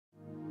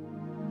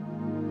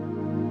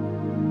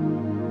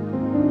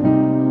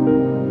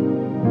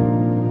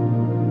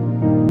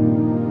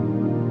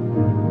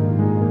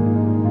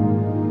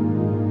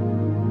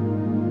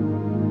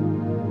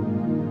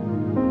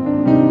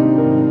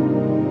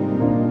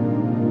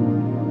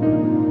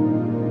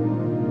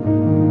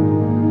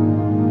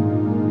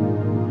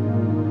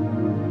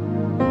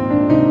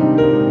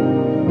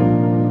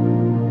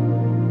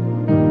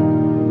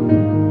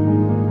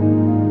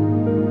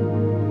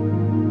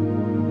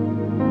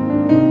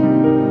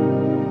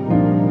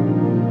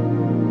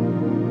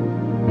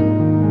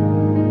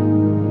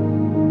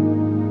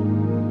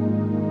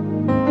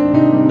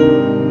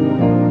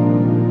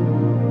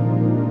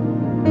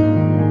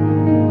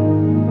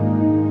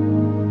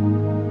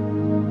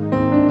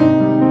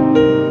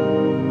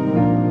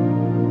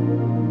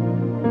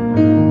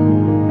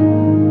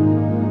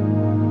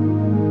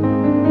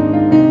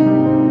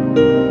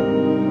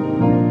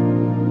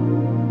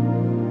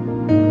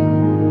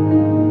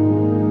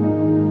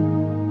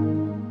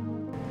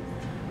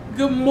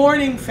Good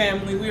morning,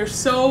 family. We are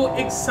so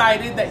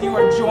excited that you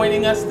are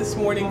joining us this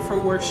morning for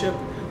worship.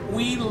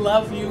 We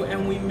love you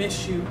and we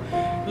miss you.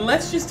 And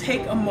let's just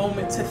take a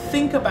moment to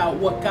think about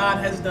what God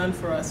has done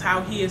for us,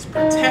 how He is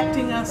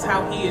protecting us,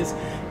 how He is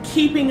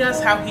keeping us,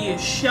 how He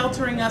is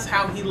sheltering us,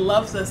 how He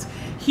loves us.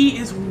 He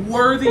is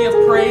worthy of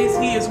praise.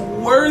 He is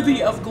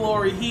worthy of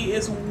glory. He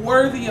is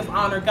worthy of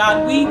honor.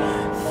 God, we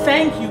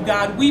thank you,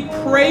 God. We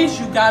praise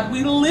you, God.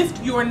 We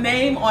lift your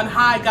name on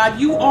high. God,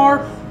 you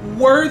are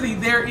worthy.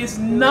 There is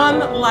none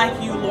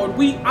like you, Lord.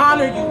 We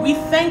honor you. We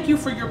thank you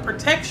for your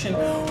protection.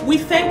 We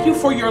thank you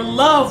for your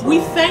love. We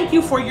thank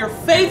you for your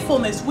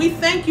faithfulness. We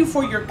thank you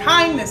for your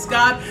kindness,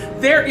 God.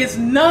 There is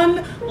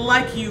none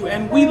like you,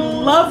 and we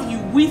love you.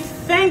 We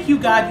thank you,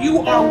 God. You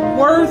are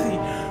worthy.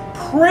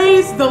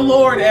 Praise the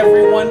Lord,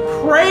 everyone.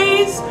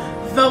 Praise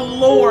the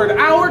Lord.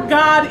 Our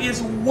God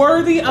is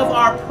worthy of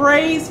our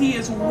praise. He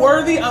is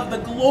worthy of the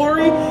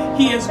glory.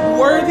 He is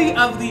worthy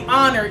of the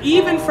honor.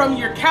 Even from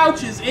your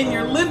couches in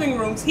your living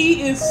rooms,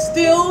 He is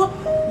still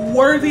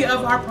worthy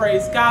of our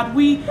praise. God,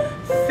 we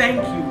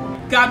thank you.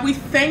 God, we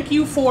thank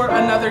you for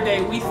another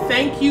day. We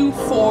thank you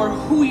for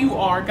who you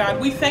are.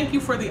 God, we thank you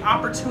for the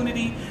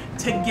opportunity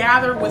to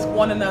gather with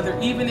one another,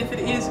 even if it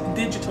is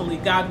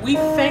digitally. God, we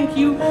thank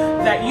you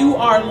that you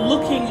are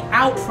looking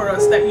out for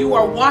us, that you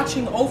are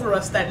watching over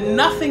us, that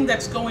nothing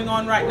that's going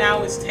on right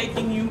now is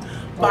taking you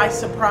by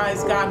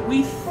surprise. God,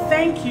 we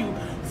thank you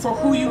for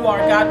who you are,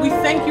 God. We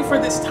thank you for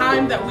this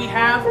time that we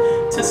have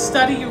to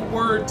study your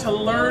word, to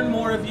learn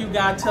more of you,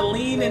 God, to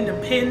lean and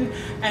depend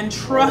and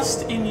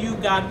trust in you,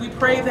 God. We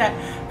pray that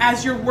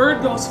as your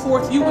word goes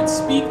forth, you would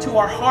speak to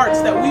our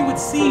hearts, that we would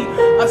see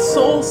a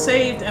soul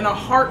saved and a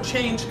heart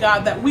changed,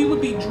 God, that we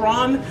would be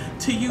drawn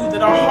to you,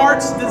 that our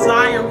heart's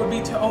desire would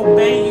be to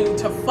obey you,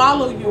 to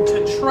follow you,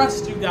 to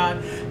trust you,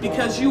 God,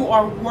 because you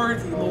are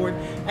worthy, Lord.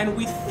 And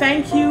we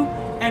thank you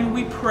and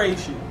we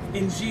praise you.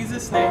 In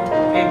Jesus' name,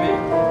 amen.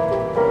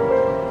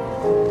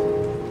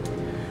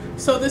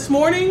 So this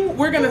morning,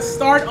 we're going to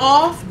start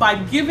off by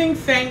giving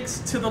thanks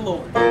to the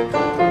Lord.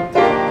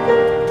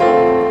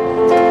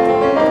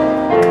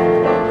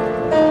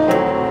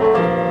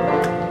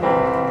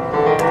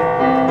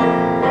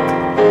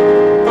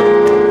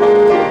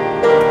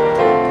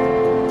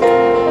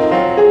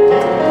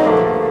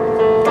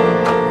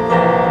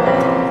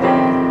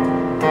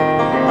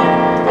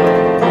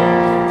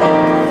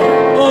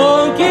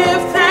 Oh,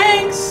 give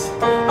thanks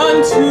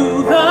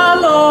unto the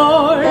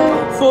Lord,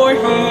 for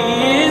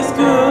He is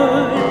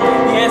good.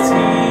 Yes,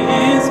 He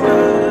is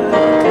good.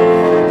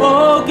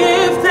 Oh,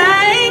 give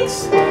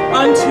thanks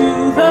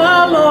unto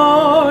the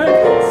Lord,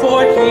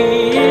 for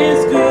He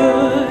is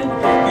good.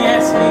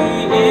 Yes,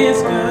 He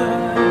is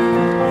good.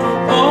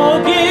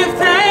 Oh, give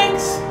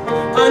thanks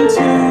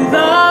unto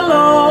the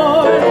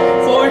Lord,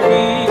 for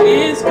He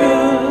is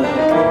good.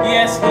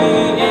 Yes, He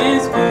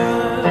is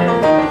good.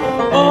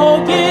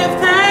 Oh, give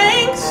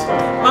thanks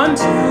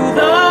unto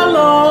the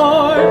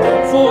Lord,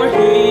 for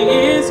He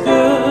is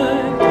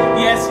good.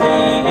 Yes, He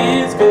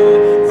is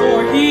good,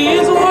 for He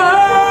is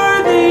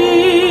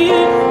worthy,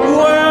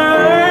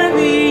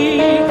 worthy,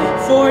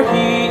 for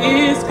He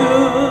is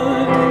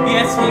good.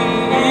 Yes, He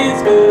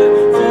is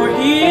good, for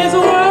He is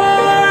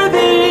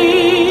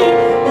worthy,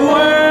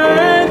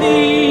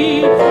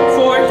 worthy,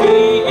 for He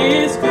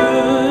is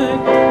good.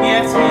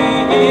 Yes, He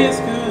is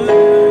good.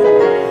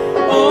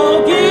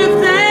 Oh, give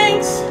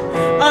thanks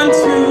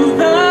unto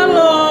the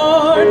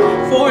Lord,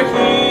 for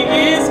He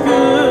is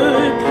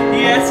good.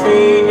 Yes,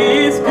 He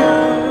is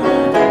good.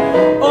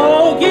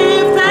 Oh,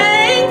 give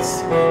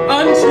thanks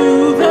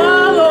unto the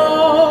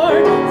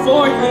Lord,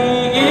 for He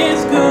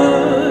is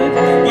good.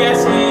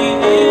 Yes, He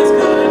is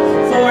good,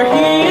 for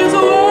He is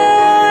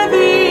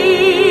worthy,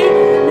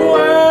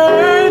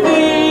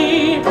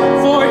 worthy,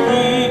 for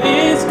He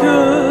is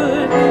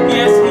good.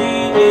 Yes, He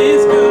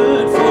is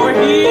good, for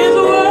He is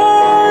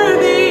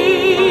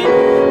worthy,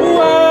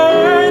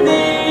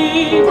 worthy,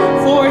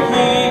 for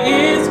He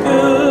is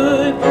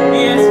good.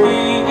 Yes, He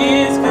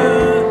is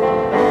good.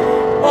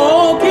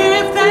 Oh,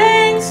 give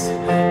thanks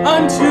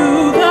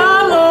unto the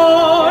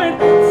Lord,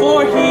 for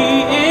He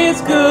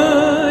is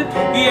good.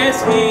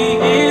 Yes, He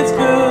is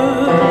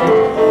good.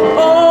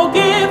 Oh,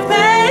 give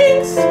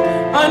thanks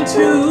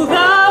unto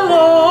the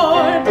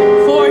Lord,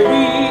 for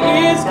He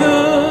is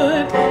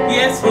good.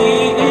 Yes, He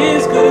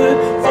is good,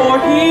 for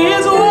He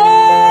is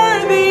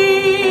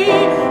worthy,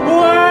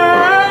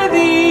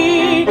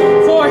 worthy,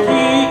 for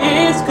He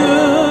is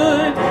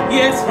good.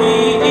 Yes, He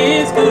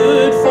is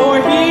good, for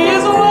He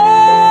is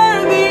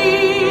worthy,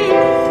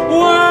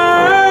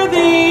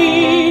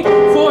 worthy,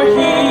 for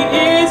He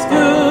is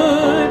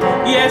good.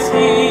 Yes,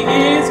 He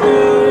is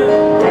good.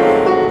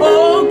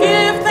 Oh,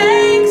 give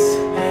thanks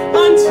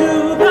unto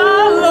the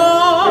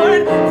Lord.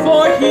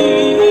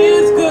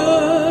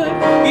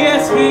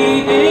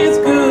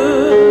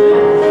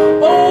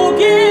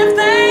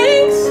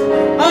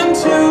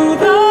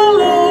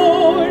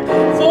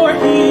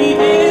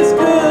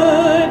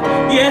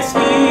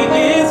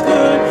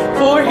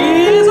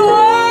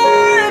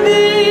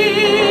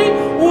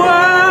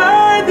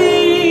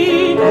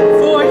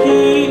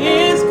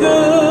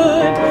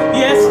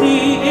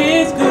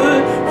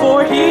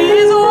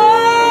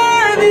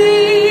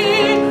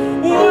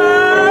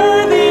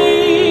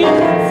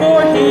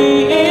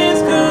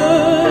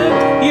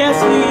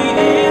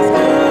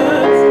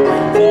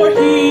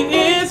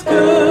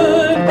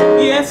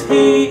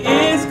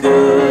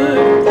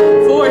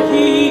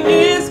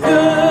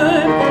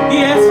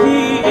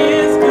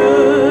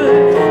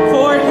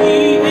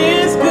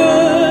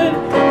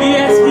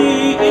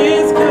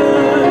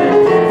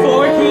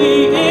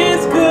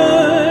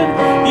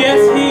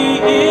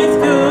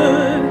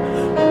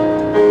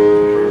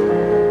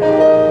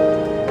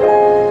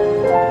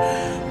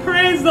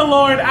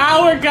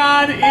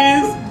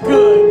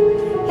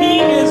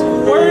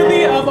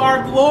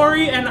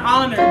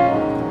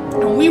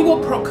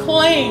 will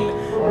proclaim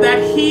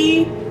that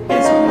He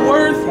is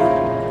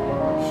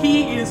worthy.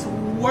 He is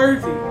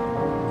worthy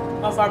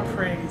of our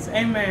praise.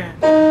 Amen.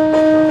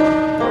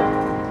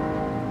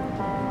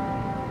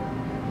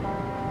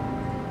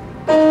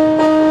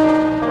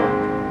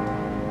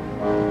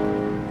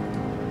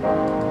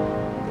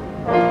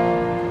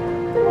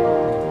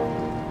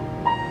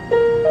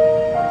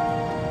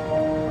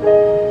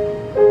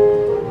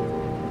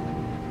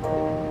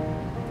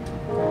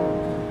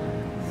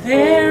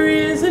 There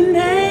is a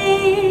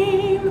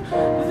name,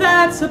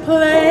 that's a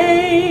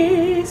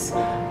place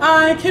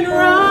I can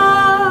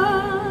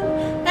run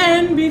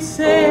and be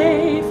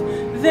safe.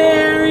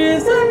 There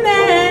is a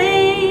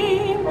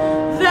name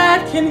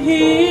that can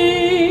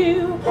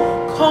heal,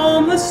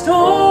 calm the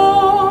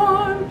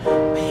storm,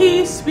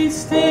 peace be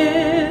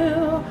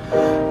still.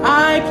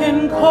 I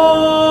can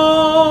call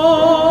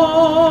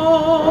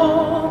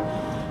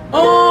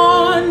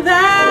on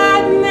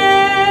that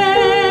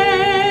name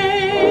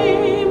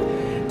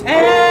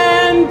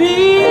and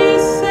be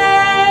safe.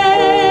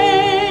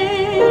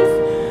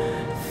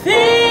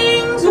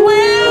 Things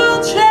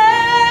will change.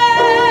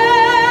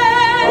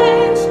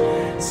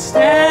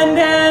 Stand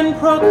and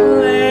proclaim.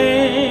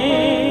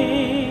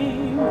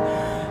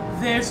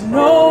 There's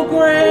no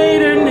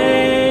greater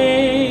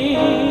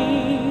name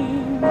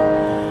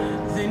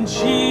than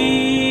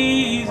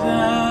Jesus.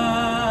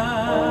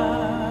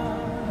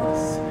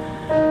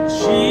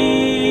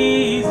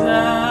 Jesus.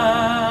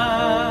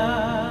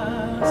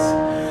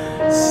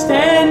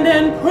 Stand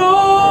and proclaim.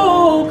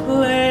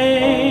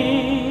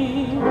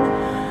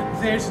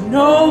 There's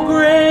no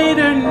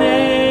greater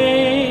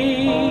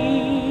name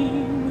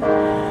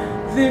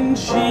than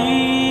Jesus.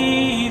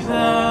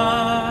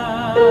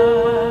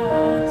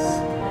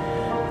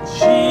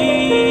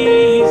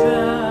 Jesus.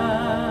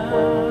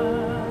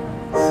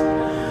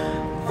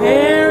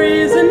 There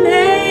is a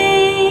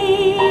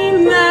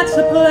name, that's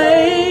a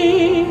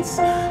place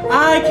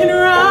I can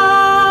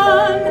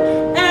run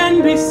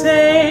and be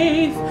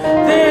safe.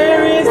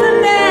 There is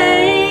a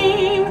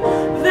name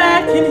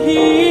that can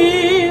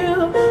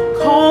heal,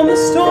 calm the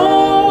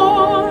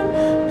storm,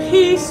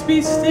 peace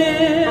be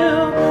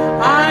still.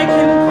 I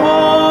can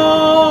call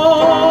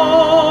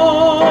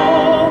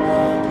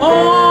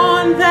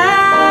on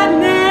that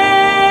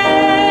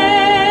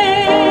name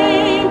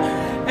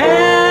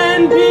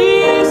and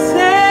be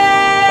safe.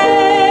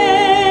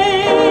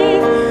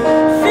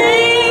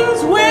 Things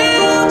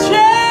will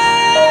change.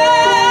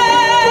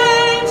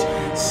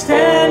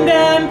 Stand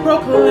and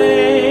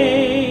proclaim.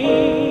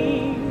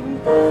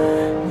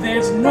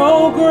 There's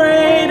no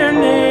greater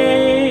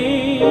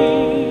name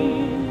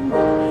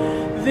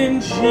than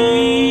Jesus.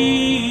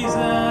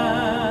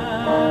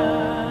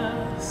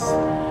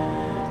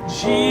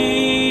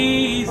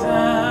 Jesus.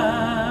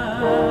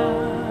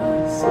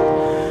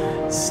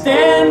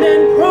 Stand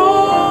and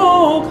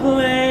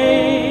proclaim.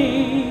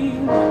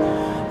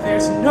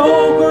 There's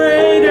no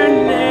greater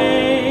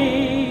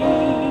name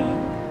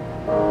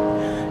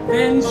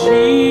than Jesus.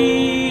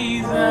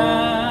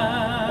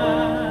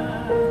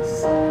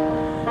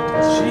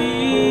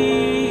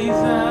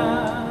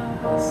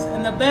 Jesus.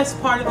 And the best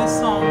part of this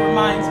song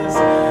reminds us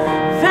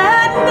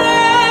that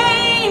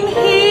name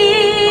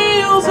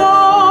heals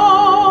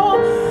all.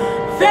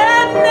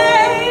 That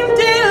name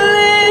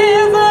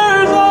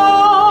delivers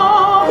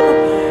all.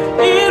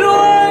 It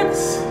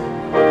works.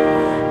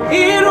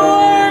 It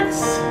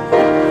works.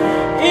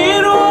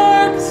 It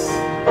works.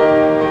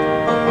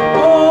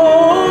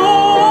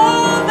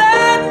 Oh,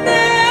 that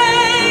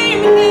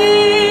name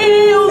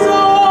heals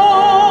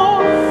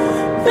all.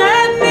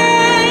 That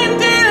name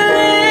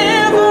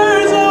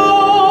delivers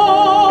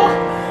all.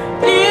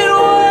 It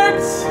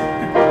works.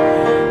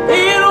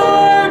 It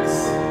works.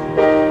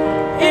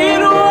 It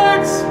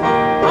works.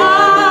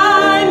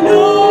 I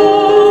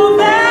know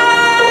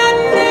that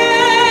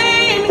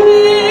name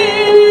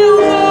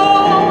heals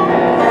all.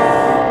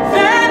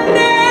 That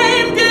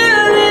name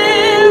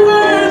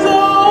delivers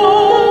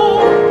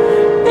all.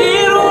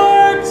 It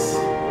works.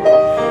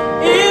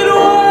 It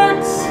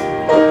works.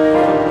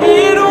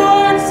 It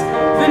works.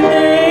 The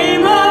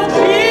name of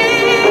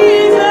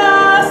Jesus.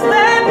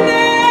 That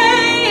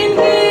name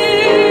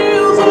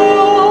heals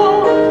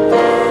all.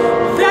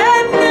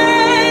 That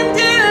name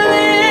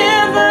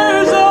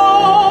delivers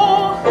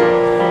all.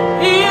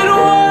 It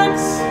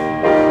works.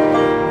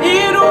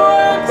 It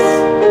works.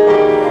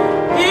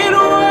 It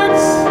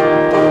works.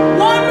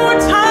 One more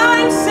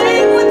time,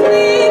 sing with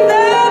me.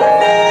 That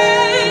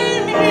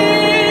name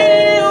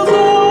heals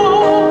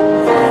all.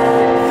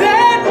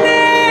 That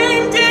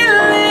name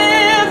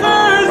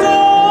delivers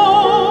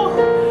all.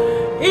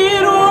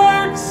 It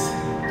works.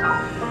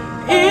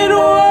 It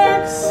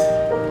works.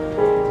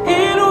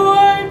 It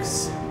works.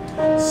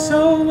 So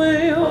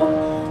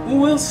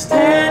we'll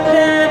stand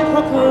and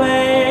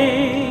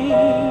proclaim.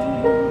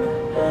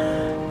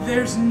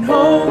 There's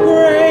no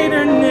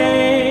greater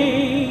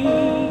name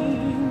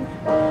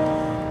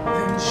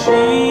than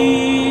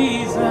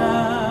Jesus.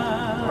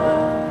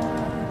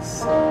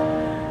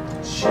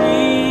 Jesus.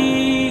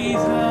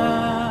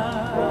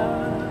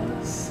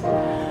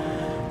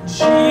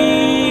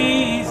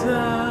 Jesus.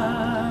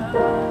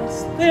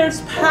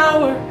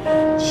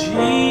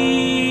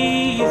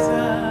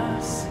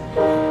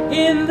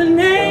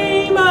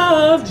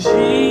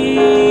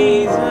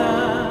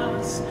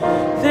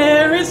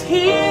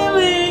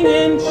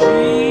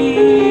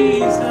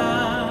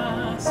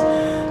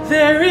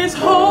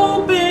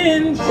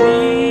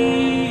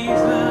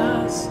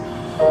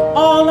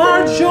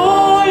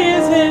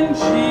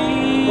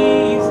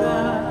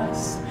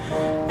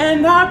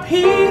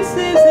 peace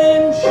is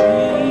in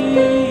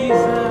Jesus.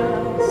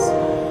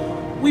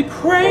 We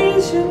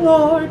praise you,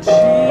 Lord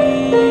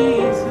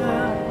Jesus.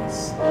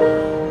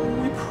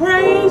 We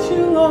praise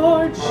you,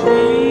 Lord Jesus.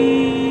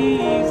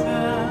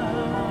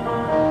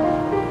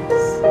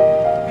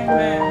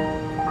 Amen.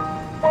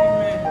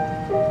 Amen.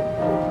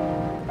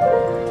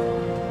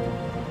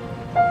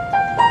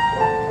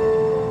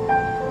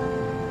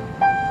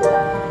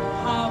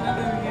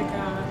 Hallelujah,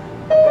 God.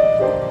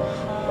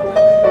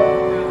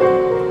 Hallelujah, God.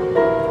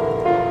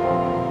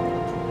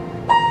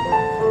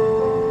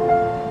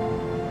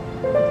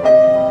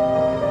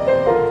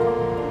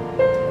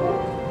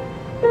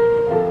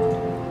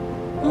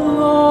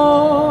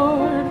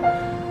 Lord,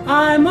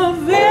 I'm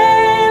available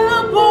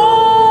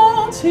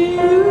to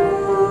you.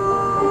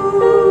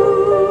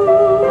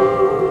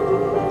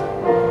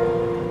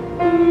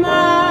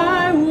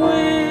 My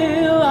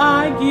will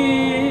I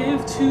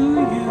give to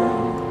you.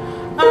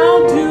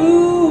 I'll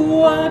do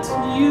what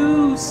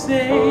you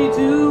say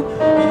do.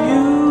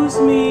 Use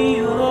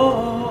me,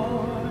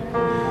 Lord,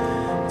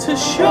 to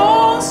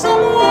show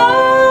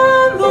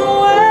someone the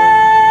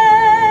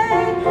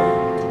way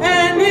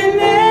and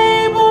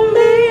enable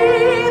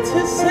me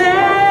to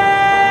say,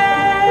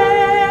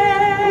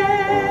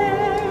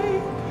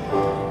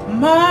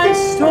 my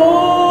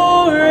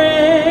storage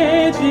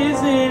is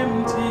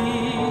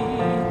empty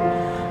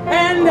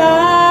and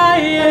I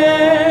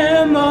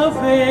am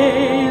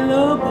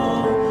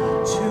available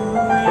to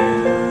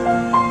you.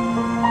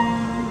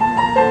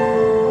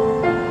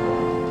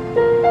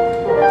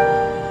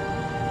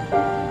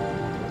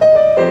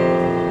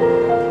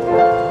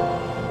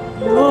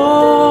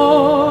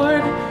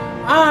 Lord,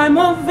 I'm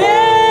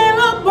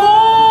available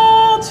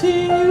to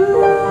you.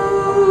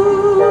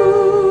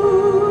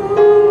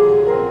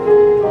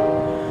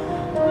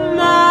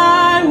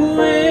 My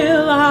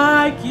will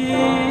I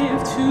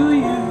give to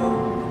you.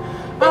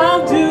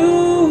 I'll do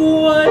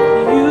what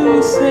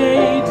you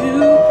say do.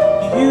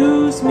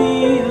 Use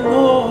me,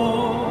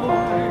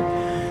 Lord,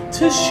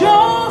 to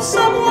show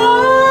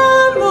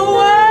someone the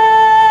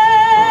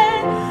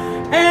way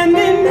and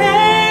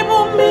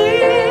enable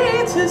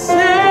me to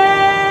say,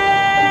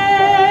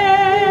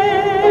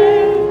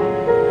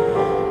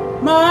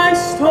 my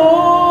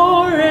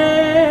storage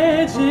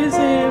is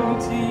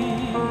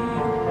empty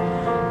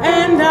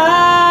and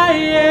I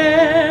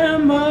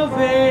am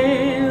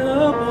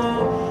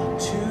available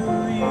to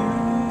you.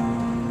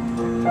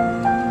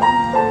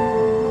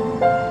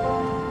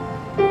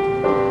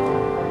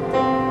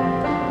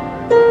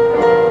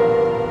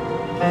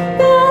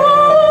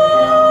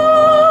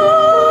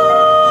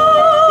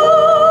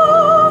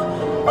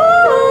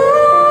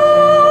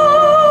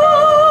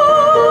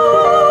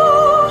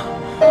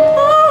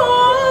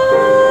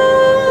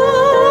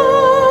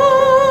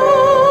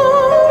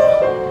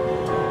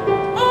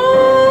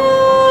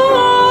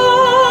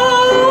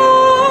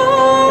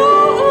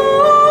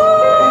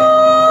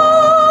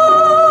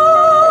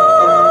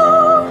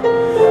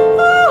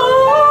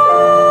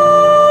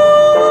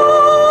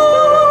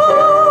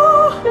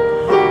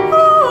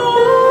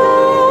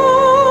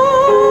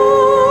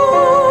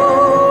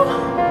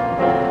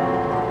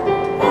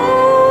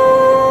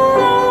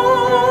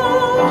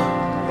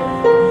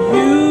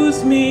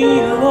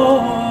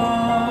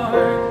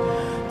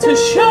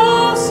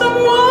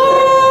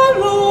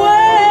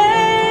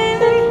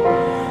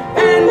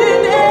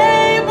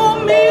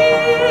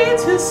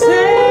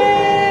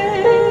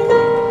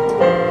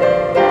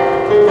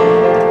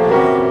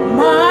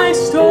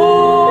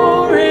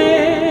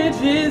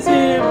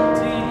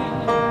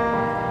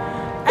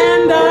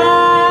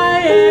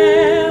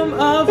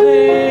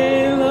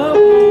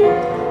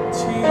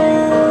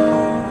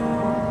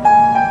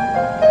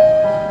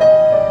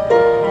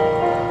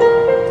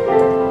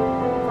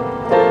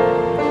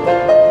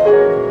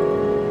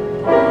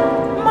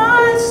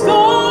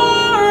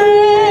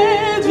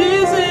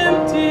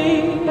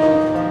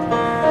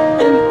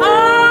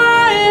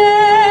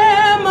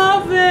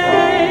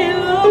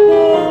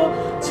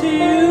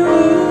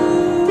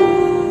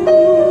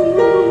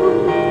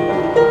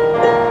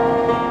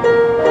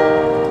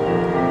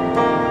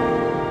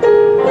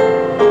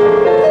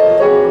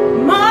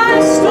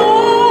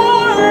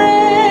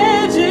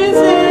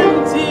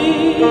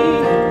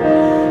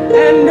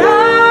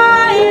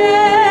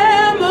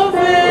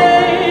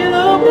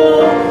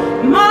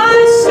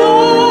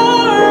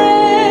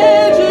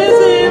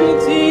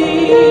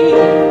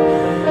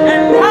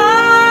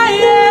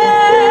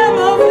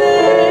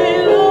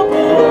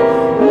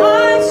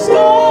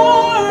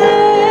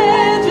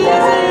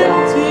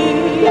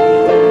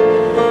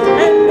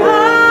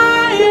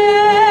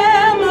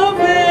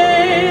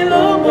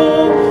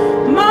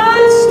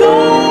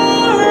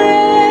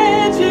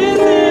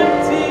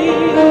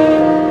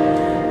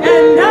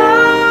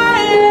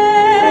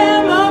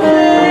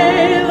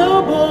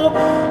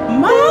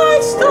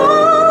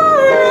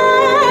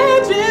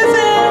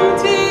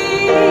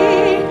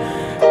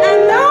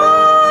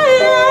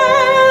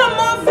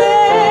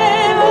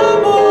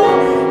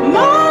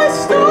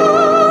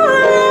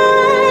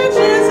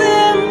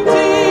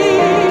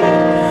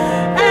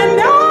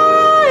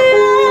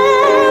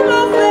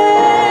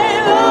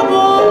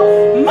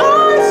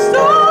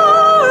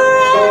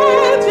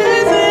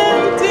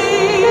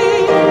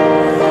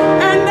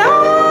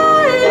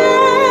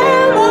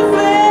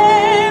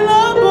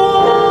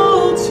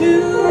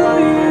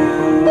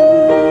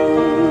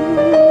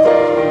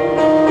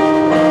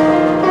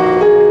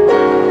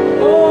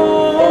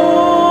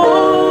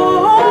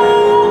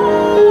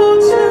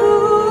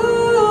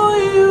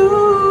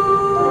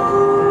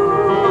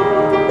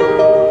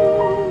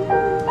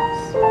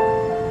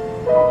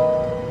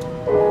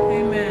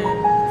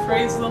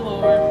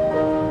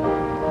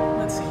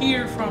 Let's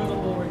hear from the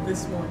Lord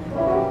this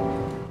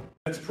morning.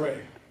 Let's pray.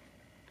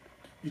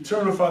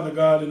 Eternal Father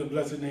God, in the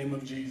blessed name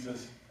of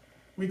Jesus,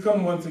 we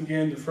come once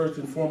again to first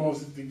and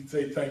foremost to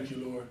say thank you,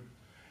 Lord.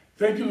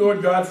 Thank you,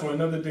 Lord God, for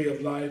another day of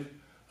life,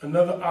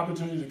 another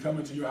opportunity to come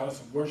into your house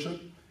of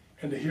worship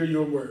and to hear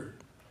your word.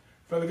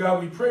 Father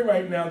God, we pray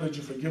right now that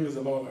you forgive us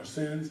of all our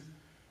sins.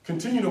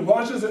 Continue to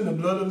wash us in the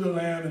blood of the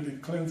Lamb and to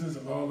cleanse us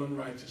of all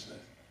unrighteousness.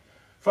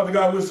 Father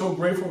God, we're so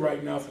grateful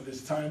right now for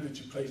this time that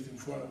you placed in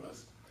front of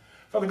us.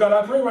 Father God,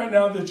 I pray right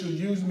now that you'll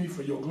use me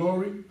for your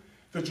glory,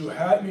 that you'll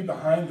hide me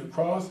behind the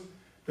cross,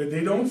 that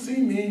they don't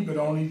see me but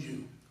only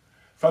you.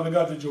 Father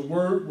God, that your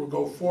word will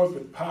go forth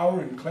with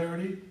power and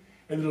clarity,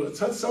 and it'll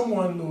touch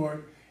someone,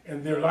 Lord,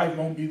 and their life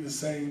won't be the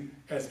same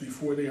as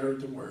before they heard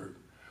the word.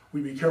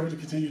 We be careful to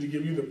continue to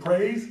give you the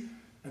praise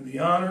and the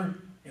honor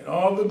and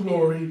all the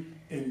glory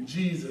in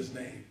Jesus'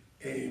 name.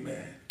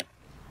 Amen.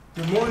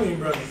 Good morning,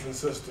 brothers and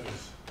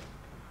sisters.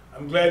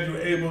 I'm glad you're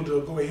able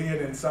to go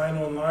ahead and sign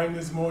online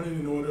this morning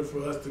in order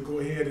for us to go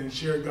ahead and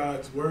share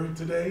God's word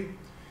today.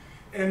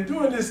 And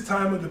during this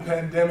time of the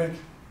pandemic,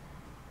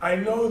 I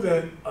know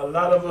that a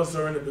lot of us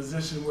are in a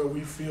position where we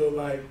feel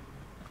like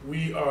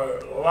we are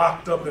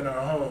locked up in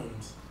our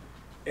homes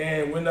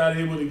and we're not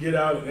able to get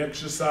out and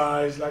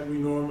exercise like we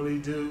normally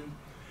do.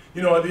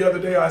 You know, the other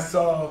day I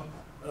saw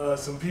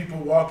some people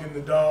walking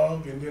the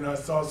dog, and then I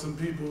saw some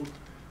people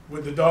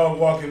with the dog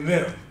walking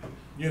them.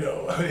 You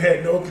know, they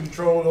had no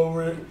control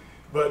over it,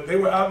 but they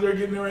were out there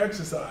getting their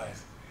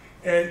exercise.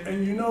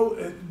 And you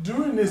know,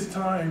 during this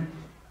time,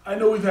 I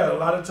know we've had a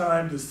lot of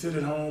time to sit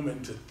at home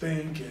and to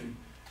think,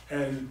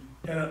 and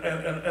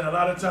a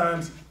lot of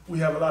times we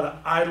have a lot of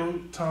idle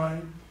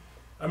time.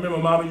 I remember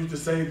Mama used to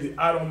say the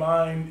idle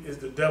mind is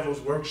the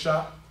devil's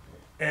workshop.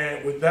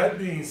 And with that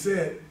being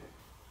said,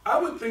 I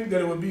would think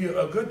that it would be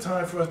a good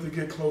time for us to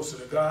get closer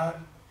to God.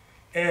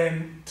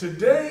 And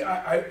today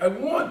I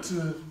want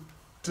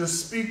to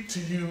speak to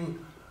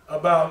you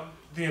about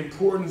the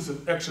importance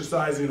of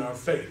exercising our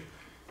faith.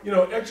 You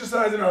know,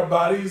 exercising our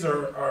bodies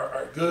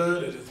are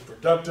good, it is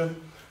productive,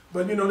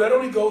 but you know, that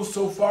only goes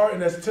so far,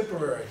 and that's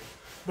temporary.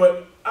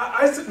 But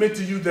I submit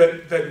to you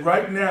that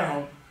right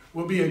now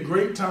will be a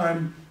great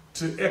time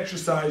to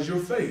exercise your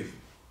faith.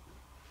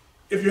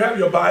 If you have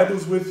your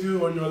Bibles with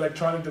you or your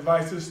electronic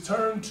devices,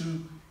 turn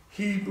to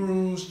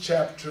Hebrews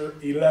chapter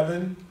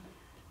 11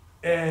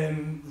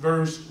 and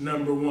verse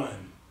number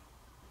 1.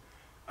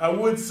 I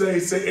would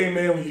say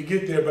amen when you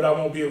get there, but I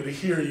won't be able to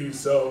hear you,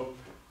 so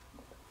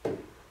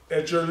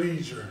at your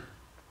leisure.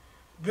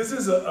 This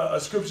is a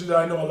scripture that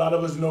I know a lot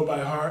of us know by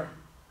heart.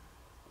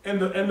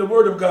 And the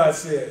word of God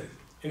says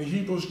in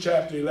Hebrews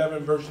chapter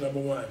 11, verse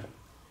number 1,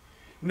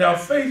 now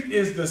faith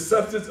is the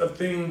substance of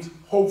things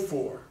hoped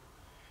for,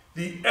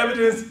 the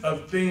evidence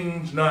of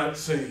things not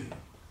seen.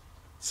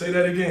 Say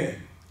that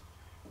again.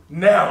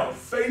 Now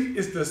faith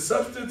is the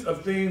substance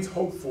of things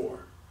hoped for,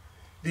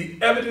 the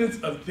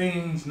evidence of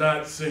things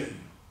not seen.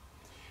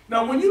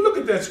 Now, when you look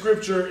at that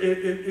scripture,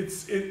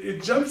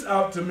 it jumps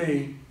out to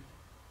me.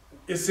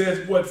 It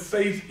says what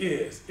faith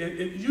is.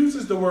 It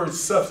uses the word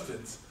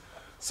substance.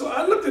 So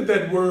I looked at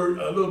that word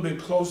a little bit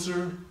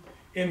closer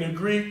in the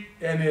Greek,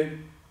 and it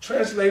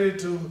translated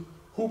to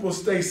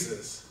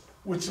hypostasis,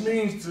 which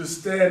means to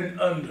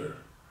stand under.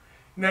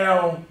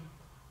 Now,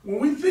 when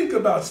we think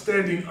about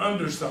standing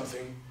under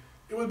something,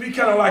 it would be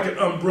kind of like an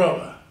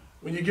umbrella.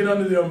 When you get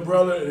under the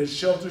umbrella and it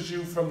shelters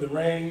you from the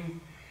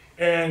rain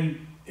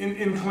and in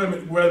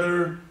inclement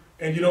weather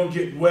and you don't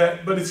get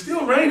wet, but it's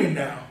still raining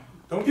now.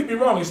 Don't get me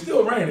wrong, it's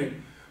still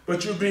raining,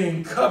 but you're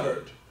being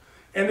covered.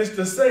 And it's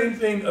the same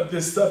thing of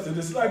this substance.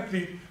 It's like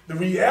the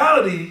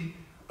reality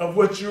of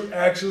what you're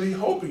actually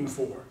hoping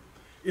for.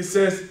 It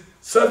says,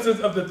 substance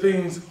of the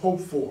things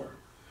hoped for.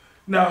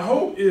 Now,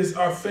 hope is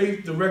our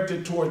faith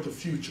directed toward the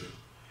future.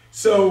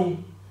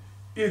 So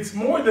it's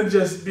more than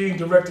just being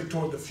directed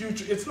toward the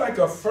future. It's like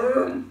a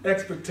firm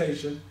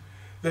expectation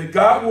that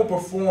God will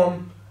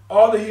perform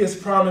all that he has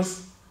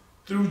promised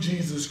through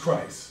Jesus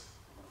Christ.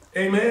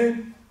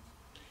 Amen?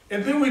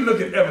 And then we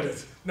look at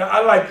evidence. Now,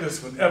 I like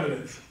this one,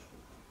 evidence.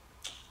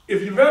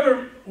 If you've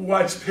ever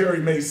watched Perry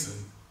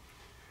Mason,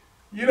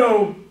 you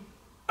know,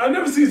 I've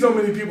never seen so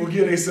many people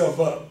give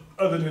themselves up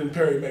other than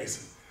Perry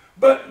Mason.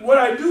 But what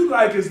I do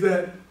like is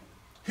that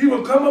he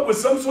will come up with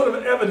some sort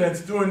of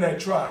evidence during that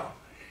trial.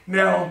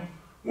 Now,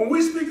 when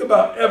we speak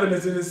about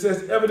evidence, and it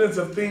says evidence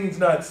of things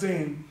not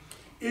seen,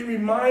 it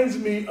reminds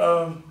me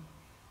of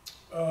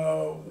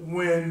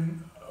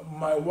when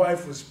my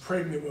wife was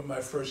pregnant with my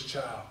first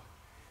child.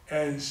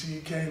 And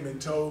she came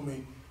and told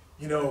me,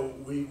 you know,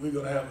 we're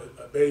going to have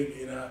a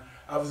baby. And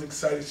I was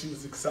excited. She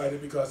was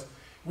excited because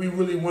we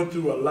really went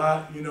through a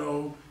lot, you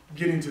know,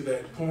 getting to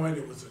that point.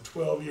 It was a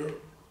 12-year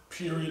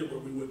period where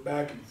we went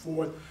back and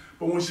forth.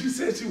 But when she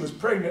said she was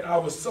pregnant, I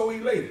was so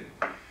elated.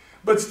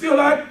 But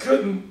still, I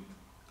couldn't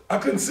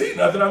see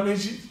nothing. I mean,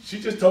 she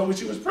just told me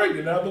she was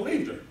pregnant, and I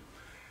believed her.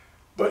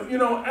 But, you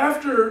know,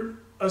 after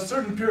a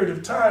certain period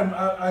of time,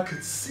 I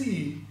could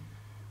see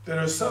that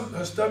her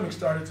stomach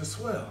started to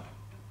swell.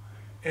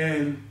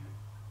 And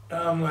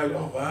I'm like,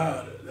 oh,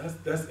 wow,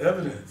 that's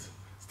evidence.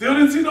 Still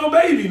didn't see no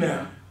baby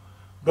now.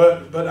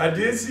 But I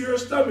did see her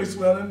stomach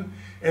swelling.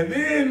 And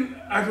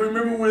then I can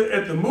remember we were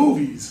at the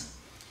movies.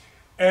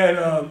 And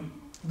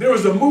there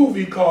was a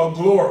movie called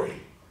Glory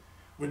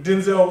with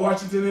Denzel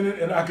Washington in it.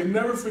 And I can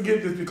never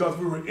forget this because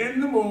we were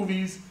in the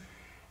movies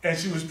and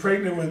she was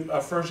pregnant with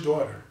our first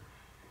daughter.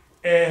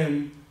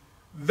 And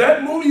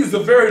that movie is a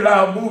very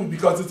loud movie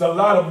because it's a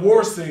lot of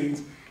war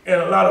scenes and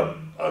a lot of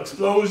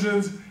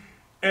explosions.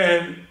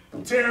 And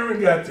Taryn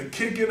got to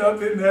kicking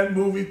up in that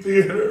movie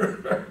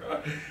theater.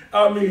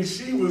 I mean,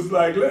 she was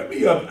like, let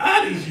me up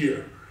out of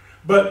here.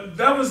 But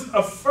that was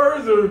a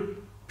further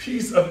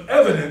piece of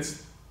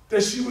evidence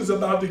that she was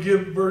about to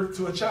give birth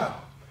to a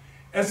child.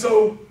 And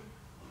so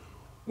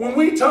when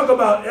we talk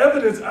about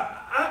evidence,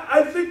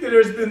 I think that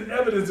there's been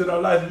evidence in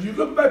our life. If you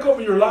look back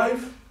over your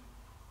life,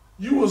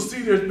 you will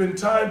see there's been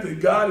times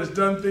that God has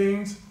done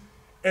things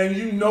and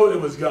you know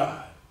it was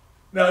God.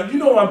 Now, you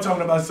know I'm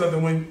talking about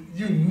something when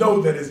you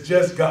know that it's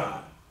just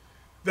God.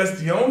 That's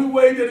the only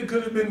way that it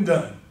could have been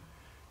done.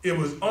 It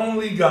was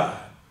only God.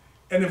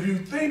 And if you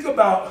think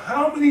about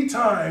how many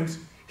times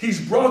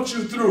he's brought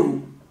you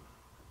through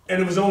and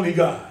it was only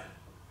God,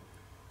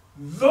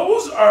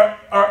 those are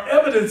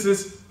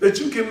evidences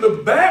that you can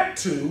look back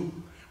to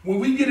when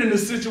we get in a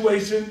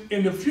situation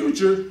in the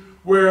future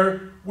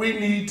where we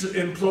need to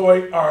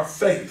employ our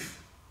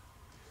faith.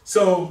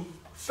 So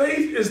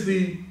faith is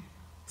the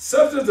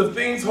substance of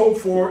things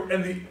hoped for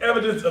and the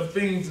evidence of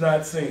things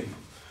not seen.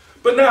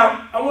 But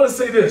now, I want to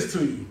say this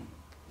to you.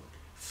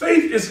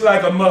 Faith is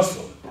like a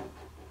muscle.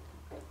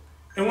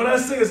 And when I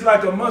say it's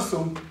like a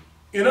muscle,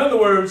 in other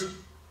words,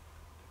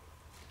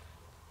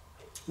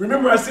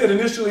 remember I said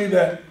initially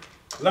that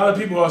a lot of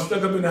people are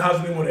stuck up in the house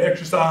and they want to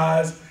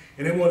exercise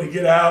and they want to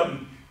get out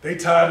and they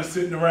tired of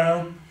sitting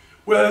around.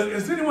 Well,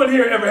 has anyone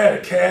here ever had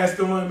a cast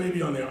on,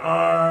 maybe on their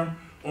arm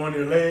or on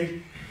their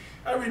leg?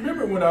 I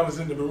remember when I was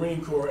in the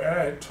Marine Corps,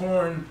 I had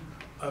torn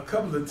a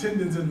couple of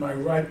tendons in my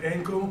right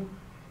ankle,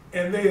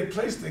 and they had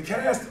placed the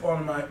cast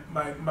on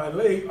my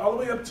leg all the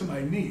way up to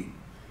my knee.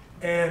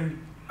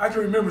 And I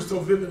can remember so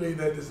vividly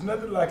that there's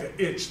nothing like an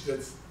itch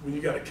that's when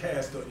you got a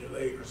cast on your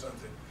leg or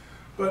something.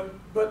 But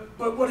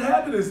what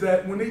happened is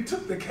that when they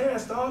took the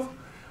cast off,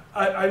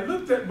 I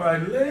looked at my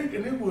leg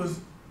and it was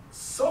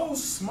so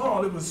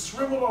small, it was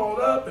shriveled all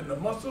up and the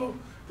muscle,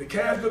 the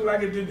cast looked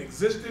like it didn't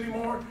exist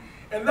anymore.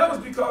 And that was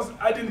because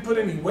I didn't put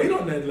any weight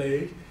on that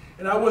leg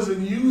and I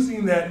wasn't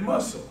using that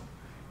muscle.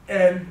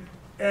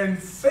 And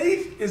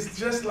faith is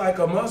just like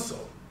a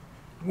muscle.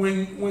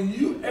 When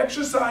you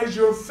exercise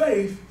your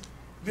faith,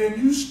 then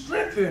you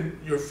strengthen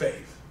your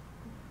faith.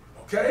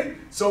 Okay?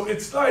 So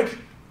it's like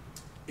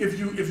if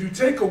you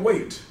take a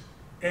weight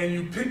and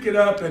you pick it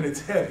up and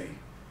it's heavy,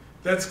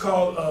 that's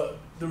called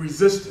the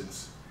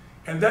resistance.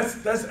 And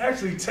that's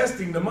actually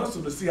testing the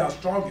muscle to see how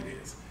strong it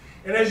is.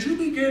 And as you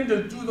begin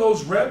to do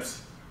those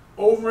reps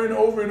over and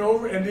over and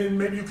over, and then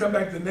maybe you come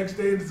back the next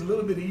day and it's a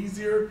little bit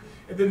easier,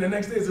 and then the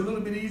next day it's a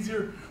little bit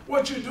easier,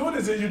 what you're doing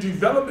is that you're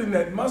developing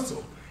that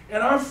muscle.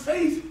 And our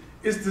faith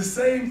is the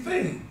same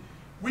thing.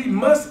 We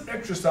must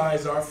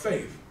exercise our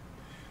faith.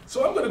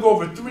 So I'm going to go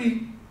over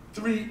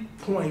three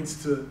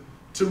points to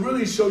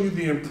really show you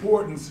the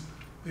importance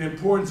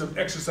of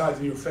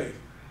exercising your faith.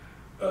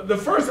 The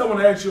first, I want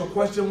to ask you a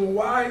question.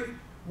 Well,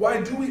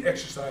 why do we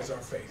exercise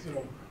our faith?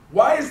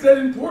 Why is that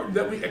important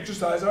that we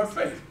exercise our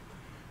faith?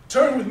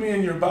 Turn with me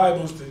in your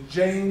Bibles to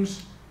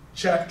James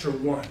chapter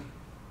 1.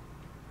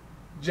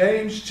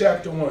 James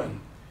chapter 1.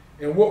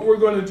 And what we're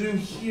going to do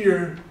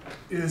here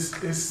is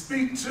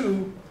speak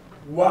to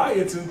why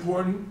it's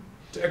important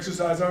to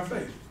exercise our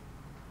faith.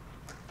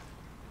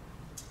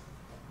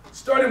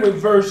 Starting with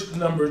verse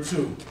number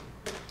 2.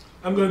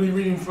 I'm going to be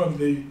reading from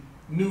the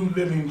New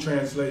Living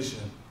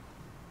Translation.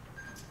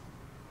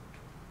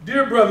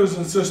 Dear brothers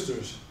and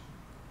sisters,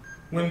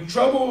 when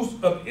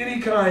troubles of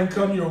any kind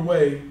come your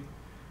way,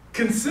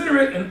 consider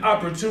it an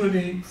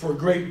opportunity for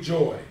great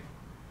joy.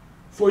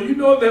 For you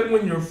know that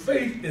when your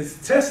faith is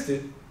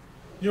tested,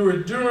 your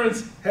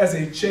endurance has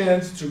a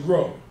chance to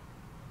grow.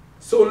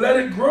 So let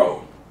it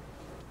grow.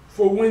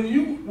 For when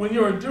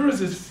your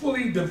endurance is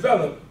fully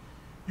developed,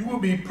 you will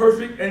be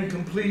perfect and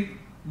complete,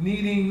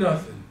 needing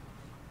nothing.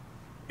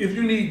 If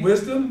you need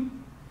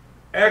wisdom,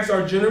 ask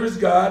our generous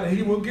God and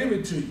he will give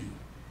it to you.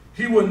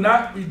 He will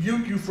not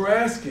rebuke you for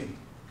asking.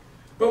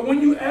 But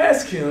when you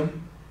ask him,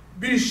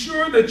 be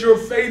sure that your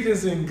faith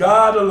is in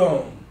God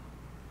alone.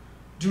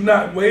 Do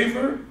not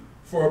waver,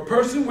 for a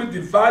person with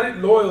divided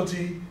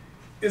loyalty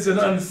is as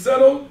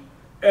unsettled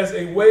as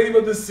a wave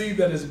of the sea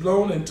that is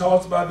blown and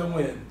tossed by the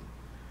wind.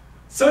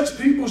 Such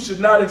people should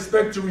not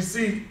expect to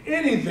receive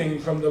anything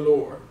from the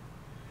Lord.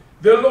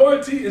 Their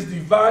loyalty is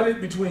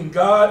divided between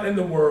God and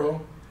the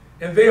world,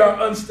 and they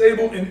are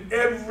unstable in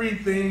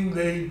everything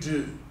they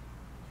do.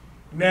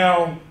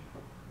 Now,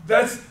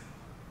 that's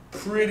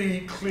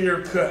pretty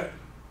clear cut.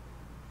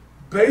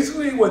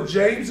 Basically, what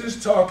James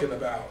is talking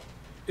about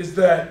is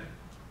that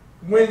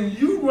when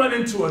you run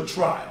into a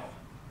trial,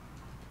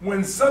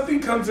 when something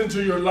comes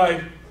into your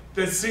life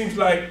that seems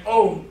like,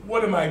 oh,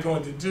 what am I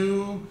going to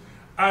do?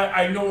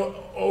 I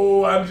know,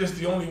 oh, I'm just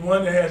the only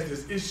one that has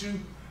this issue.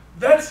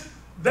 That's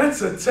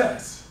a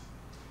test.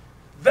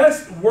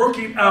 That's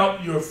working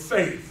out your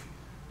faith.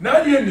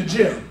 Now you're in the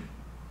gym.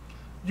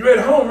 You're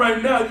at home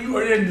right now, you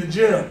are in the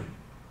gym.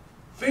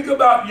 Think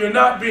about you're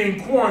not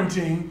being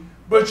quarantined,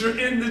 but you're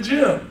in the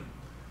gym.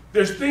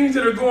 There's things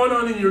that are going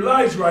on in your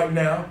lives right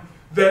now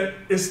that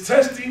is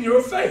testing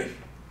your faith.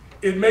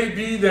 It may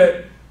be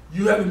that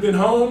you haven't been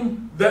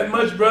home that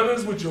much,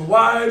 brothers, with your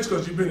wives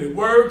because you've been at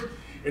work,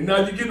 and now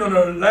you're getting on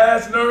her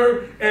last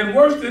nerve, and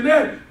worse than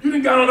that, you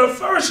done got on her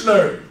first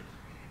nerve.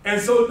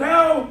 And so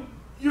now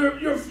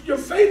your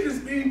faith is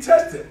being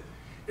tested,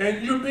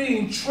 and you're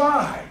being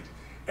tried.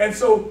 And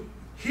so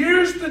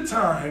here's the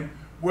time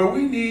where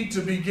we need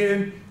to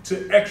begin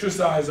to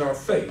exercise our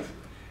faith.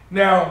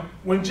 Now,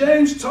 when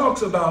James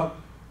talks about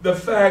the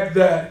fact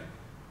that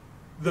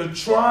the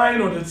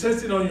trying or the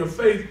testing on your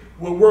faith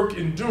will work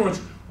endurance,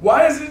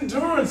 why is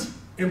endurance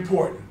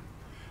important?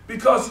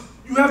 Because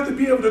you have to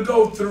be able to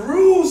go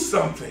through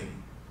something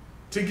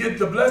to get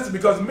the blessing,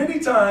 because many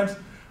times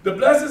the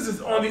blessings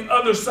is on the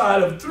other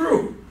side of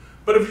through.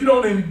 But if you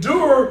don't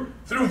endure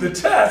through the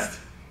test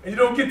and you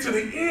don't get to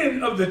the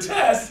end of the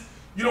test,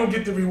 you don't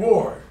get the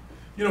reward.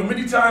 You know,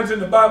 many times in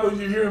the Bible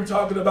you hear him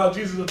talking about,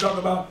 Jesus will talk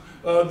about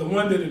the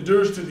one that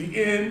endures to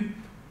the end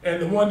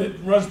and the one that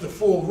runs the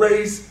full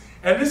race.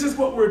 And this is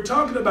what we're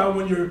talking about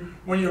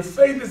when your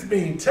faith is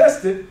being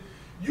tested.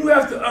 You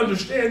have to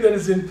understand that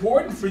it's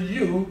important for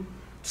you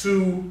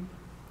to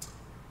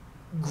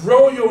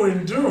grow your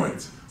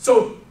endurance.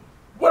 So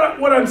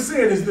what I'm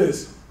saying is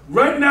this.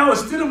 Right now,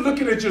 instead of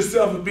looking at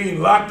yourself as being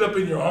locked up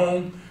in your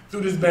home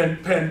through this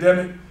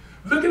pandemic,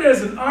 look at it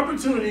as an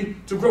opportunity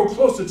to grow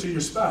closer to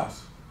your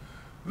spouse.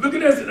 Look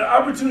at it as an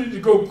opportunity to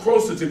go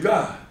closer to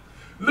God.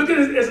 Look at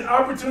it as an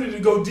opportunity to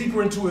go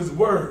deeper into his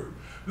word.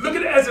 Look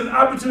at it as an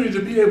opportunity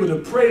to be able to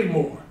pray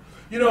more.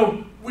 You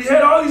know, we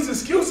had all these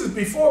excuses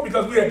before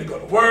because we had to go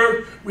to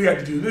work, we had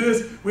to do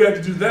this, we had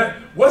to do that.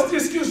 What's the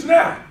excuse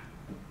now?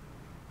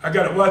 I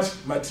got to watch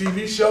my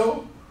TV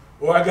show,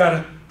 or I got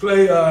to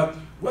play,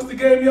 what's the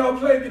game y'all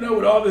play? You know,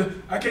 with all the,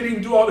 I can't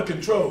even do all the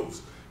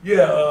controls.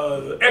 Yeah,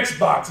 the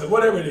Xbox or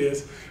whatever it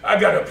is. I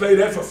got to play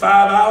that for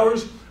 5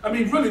 hours. I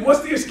mean, really,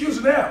 what's the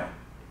excuse now?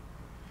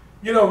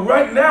 You know,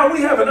 right now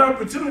we have an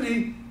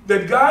opportunity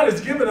that God has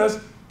given us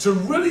to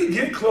really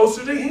get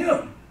closer to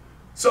him.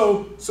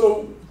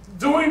 So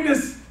during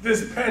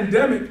this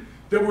pandemic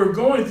that we're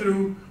going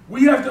through,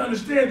 we have to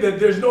understand that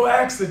there's no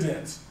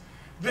accidents.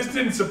 This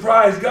didn't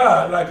surprise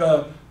God, like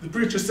the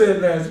preacher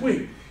said last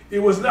week. It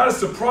was not a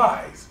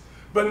surprise.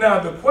 But now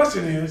the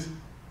question is,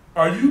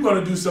 are you going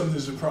to do something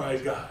to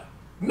surprise God?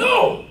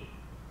 No!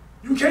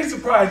 You can't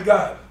surprise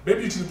God.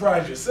 Maybe you can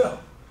surprise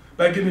yourself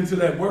by getting into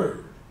that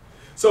word.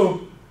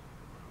 So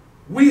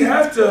we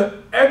have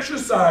to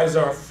exercise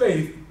our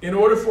faith in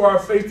order for our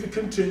faith to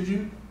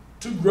continue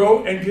to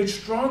grow and get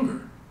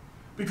stronger.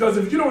 Because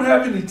if you don't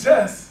have any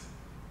tests,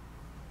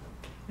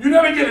 you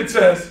never get a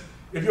test.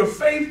 If your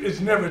faith is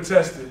never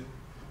tested,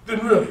 then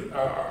really,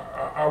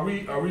 are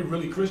we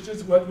really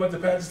Christians? What the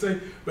pastor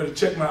say? Better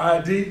check my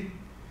ID.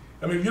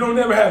 I mean, if you don't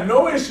never have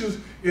no issues,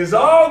 it's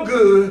all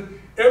good,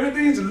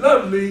 everything's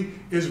lovely,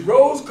 it's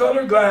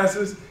rose-colored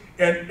glasses,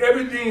 and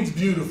everything's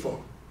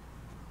beautiful.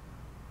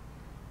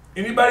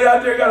 Anybody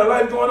out there got a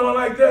life going on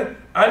like that?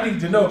 I need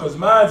to know, because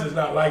mine is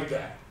not like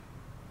that.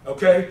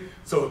 Okay?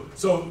 So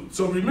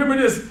remember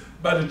this,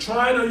 by the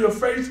trying of your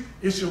faith,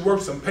 it should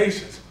work some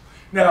patience.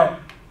 Now,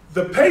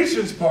 the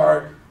patience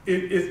part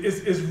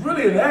is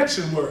really an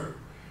action word.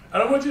 I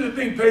don't want you to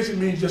think patience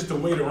means just to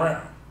wait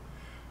around.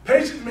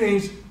 Patience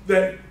means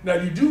that, now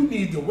you do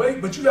need to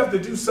wait, but you have to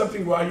do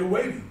something while you're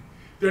waiting.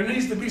 There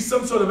needs to be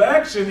some sort of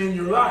action in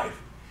your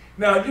life.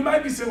 Now, you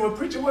might be saying, well,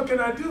 preacher, what can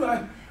I do?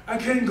 I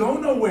can't go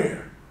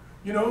nowhere.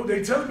 You know,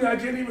 they tell me I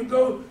can't even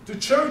go to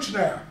church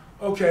now.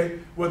 Okay,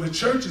 well, the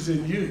church is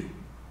in you.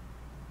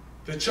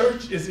 The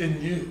church is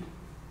in you.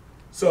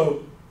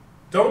 So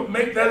don't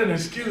make that an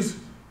excuse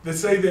to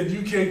say that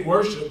you can't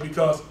worship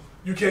because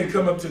you can't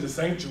come up to the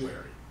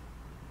sanctuary.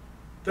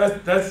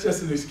 That's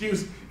just an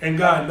excuse, and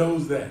God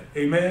knows that.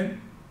 Amen?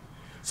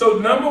 So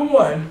number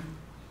one,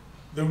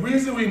 the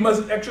reason we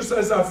must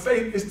exercise our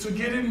faith is to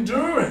get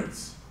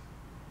endurance,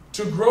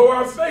 to grow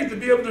our faith, to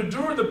be able to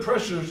endure the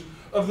pressures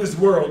of this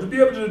world, to be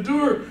able to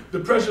endure the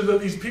pressures of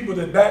these people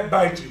that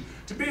backbite you,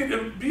 to be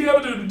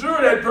able to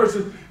endure that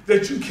person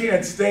that you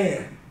can't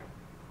stand.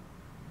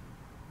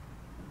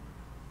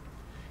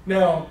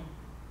 Now,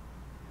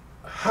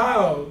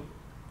 how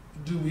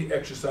do we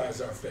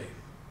exercise our faith?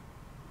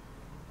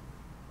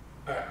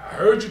 I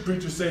heard you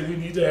preachers say we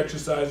need to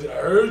exercise it. I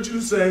heard you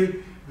say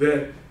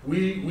that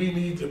we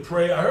need to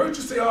pray. I heard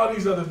you say all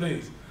these other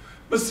things.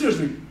 But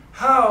seriously,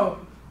 how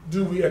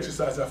do we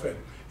exercise our faith?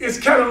 It's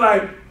kind of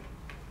like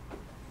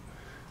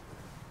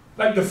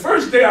the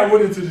first day I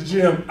went into the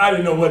gym, I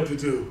didn't know what to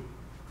do.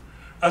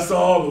 I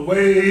saw all the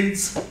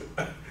weights.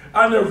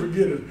 I'll never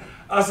forget it.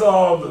 I saw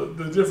all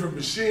the different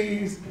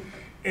machines,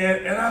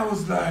 and I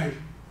was like,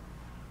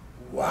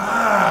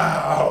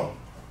 wow.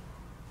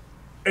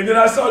 And then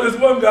I saw this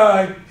one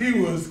guy, he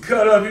was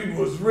cut up, he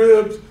was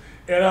ripped,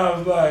 and I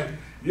was like,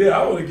 yeah,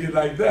 I want to get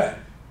like that.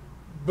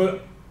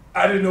 But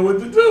I didn't know what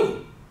to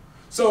do.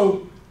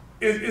 So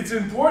it's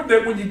important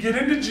that when you get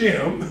in the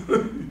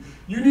gym,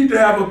 you need to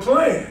have a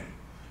plan.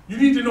 You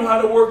need to know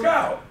how to work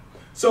out.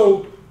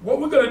 So what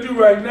we're going to do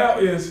right now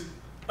is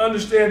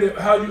understand that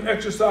how you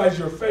exercise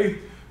your faith.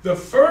 The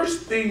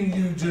first thing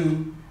you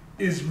do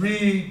is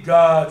read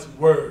God's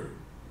word.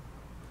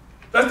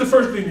 That's the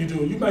first thing you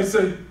do. You might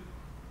say,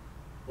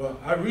 well,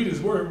 I read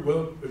his word.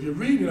 Well, if you're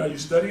reading it, are you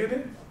studying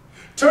it?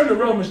 Turn to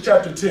Romans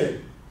chapter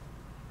 10.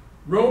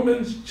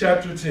 Romans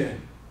chapter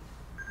 10.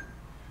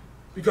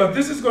 Because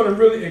this is going to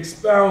really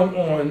expound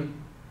on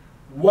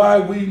why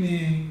we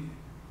need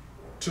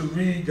to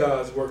read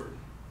God's word.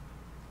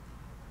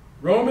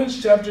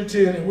 Romans chapter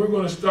 10, and we're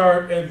going to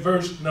start at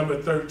verse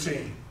number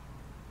 13.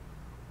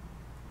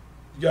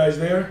 You guys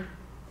there?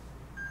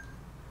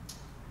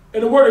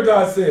 And the word of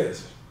God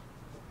says,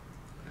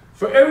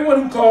 for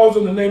everyone who calls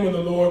on the name of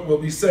the Lord will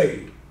be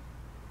saved.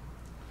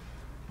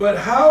 But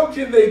how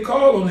can they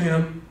call on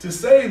him to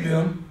save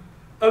them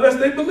unless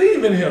they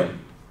believe in him?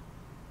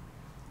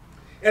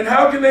 And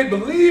how can they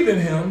believe in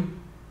him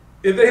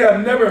if they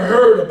have never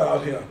heard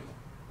about him?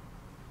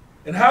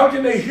 And how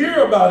can they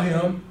hear about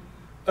him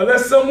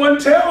unless someone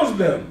tells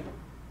them?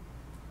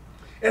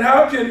 And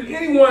how can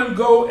anyone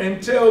go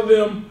and tell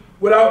them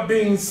without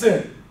being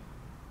sent?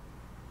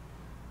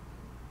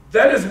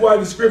 That is why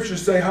the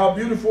scriptures say, how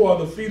beautiful are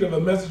the feet of a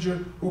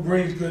messenger who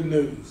brings good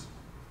news.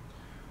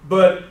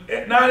 But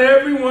not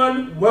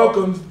everyone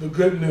welcomes the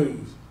good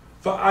news.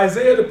 For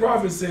Isaiah the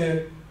prophet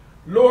said,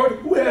 Lord,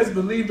 who has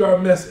believed our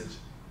message?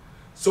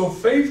 So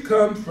faith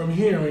comes from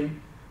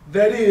hearing,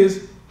 that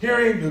is,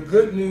 hearing the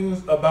good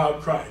news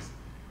about Christ,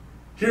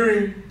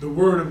 hearing the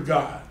word of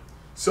God.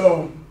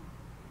 So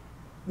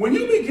when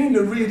you begin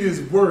to read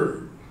his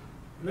word,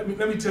 let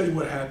me tell you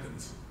what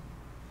happens.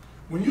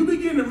 When you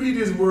begin to read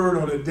his word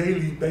on a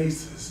daily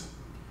basis,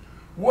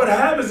 what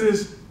happens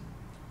is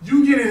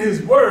you get in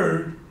his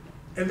word,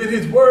 and then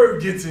his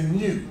word gets in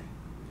you.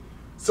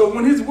 So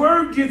when his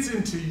word gets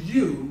into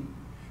you,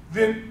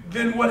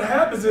 then what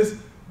happens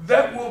is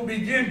that will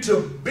begin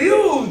to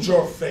build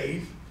your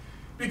faith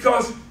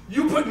because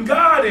you put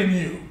God in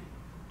you.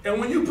 And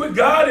when you put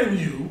God in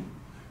you,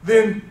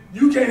 then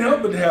you can't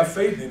help but to have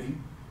faith in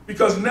him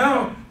because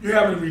now you're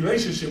having a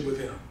relationship with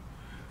him.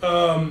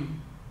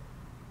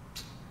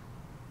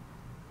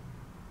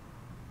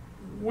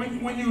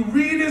 When you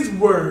read his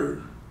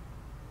word,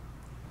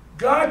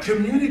 God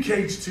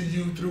communicates to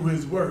you through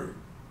his word.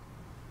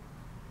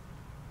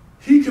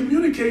 He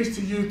communicates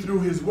to you through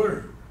his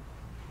word.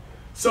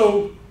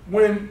 So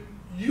when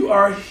you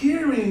are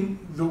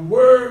hearing the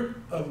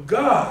word of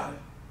God,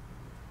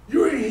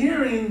 you're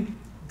hearing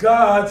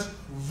God's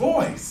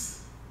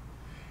voice.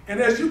 And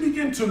as you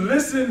begin to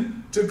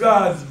listen to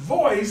God's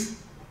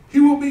voice,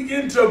 he will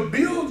begin to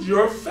build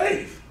your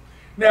faith.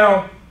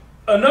 Now,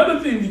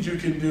 another thing that you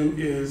can do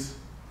is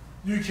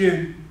you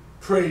can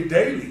pray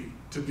daily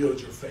to build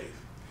your faith.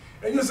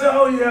 And you say,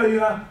 oh,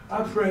 yeah,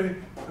 I pray.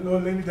 The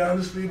Lord lay me down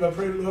to sleep. I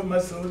pray the Lord my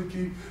soul to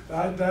keep.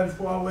 I died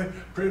far away.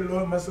 Pray the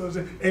Lord my soul to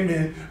say,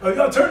 amen.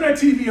 Y'all turn that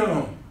TV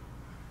on.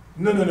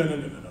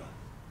 No.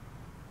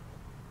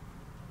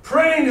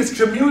 Praying is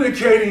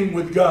communicating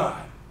with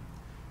God.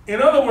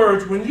 In other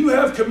words, when you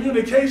have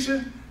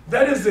communication,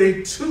 that is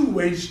a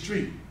two-way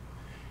street.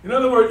 In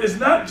other words, it's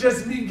not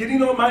just me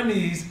getting on my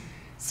knees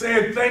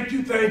saying, thank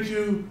you,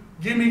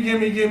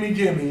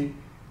 gimme,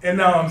 and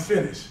now I'm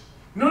finished.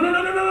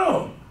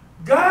 No.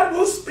 God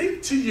will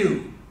speak to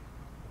you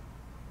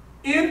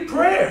in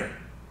prayer.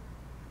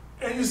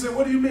 And you say,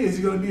 what do you mean? Is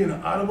he going to be in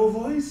an audible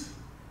voice?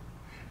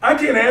 I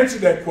can't answer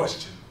that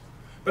question.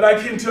 But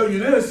I can tell you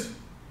this.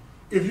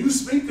 If you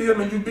speak to him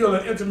and you build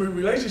an intimate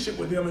relationship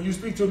with him and you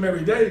speak to him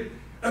every day,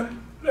 let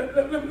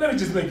me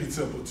just make it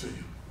simple to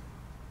you.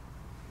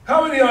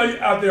 How many of you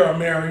out there are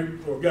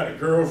married or got a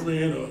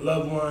girlfriend or a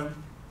loved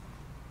one?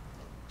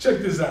 Check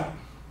this out.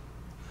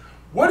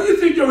 What do you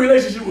think your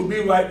relationship would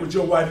be like with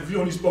your wife if you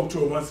only spoke to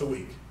her once a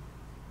week?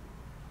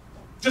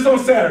 Just on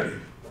Saturday.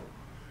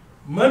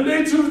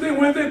 Monday, Tuesday,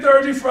 Wednesday,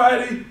 Thursday,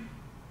 Friday,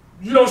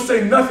 you don't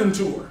say nothing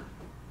to her.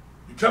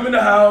 You come in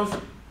the house,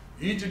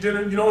 you eat your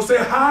dinner, you don't say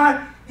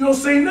hi, you don't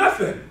say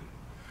nothing.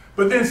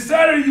 But then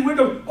Saturday you wake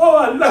up, oh,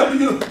 I love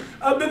you,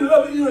 I've been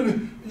loving you,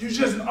 and you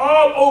just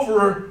all over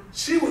her.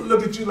 She would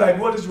look at you like,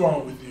 what is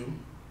wrong with you?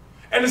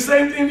 And the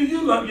same thing to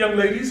you, young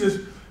ladies,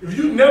 is if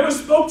you never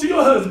spoke to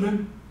your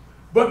husband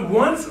but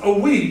once a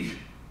week,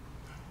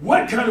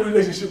 what kind of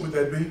relationship would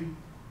that be?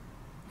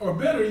 Or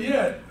better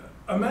yet,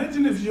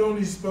 imagine if you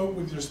only spoke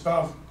with your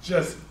spouse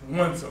just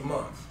once a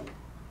month.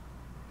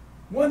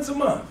 Once a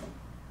month.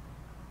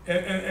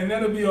 And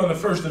that'll be on the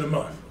first of the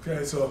month.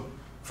 Okay, so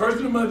first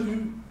of the month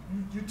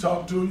you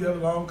talk to her, you have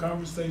a long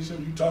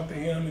conversation, you talk to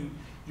him, and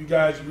you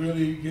guys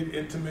really get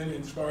intimate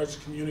as far as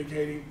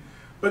communicating.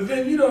 But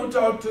then you don't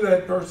talk to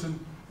that person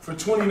for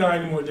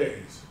 29 more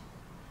days.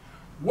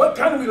 What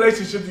kind of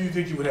relationship do you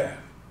think you would have?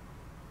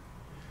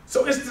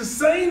 So it's the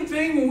same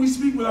thing when we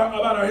speak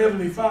about our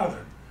Heavenly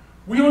Father.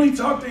 We only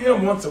talk to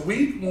him once a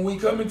week when we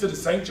come into the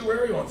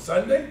sanctuary on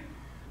Sunday,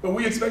 but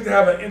we expect to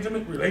have an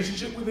intimate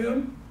relationship with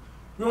him.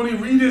 We only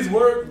read his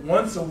word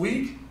once a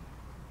week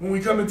when we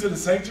come into the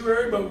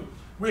sanctuary, but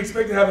we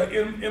expect to have an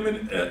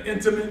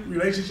intimate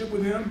relationship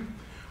with him.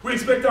 We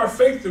expect our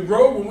faith to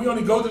grow when we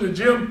only go to the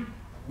gym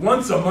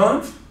once a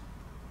month.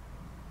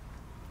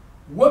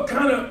 What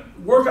kind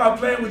of workout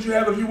plan would you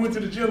have if you went to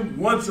the gym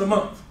once a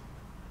month?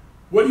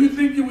 What do you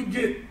think you would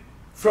get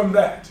from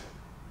that?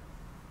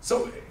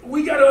 So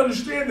we got to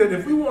understand that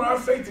if we want our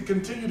faith to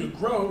continue to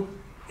grow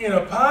in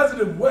a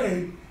positive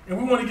way and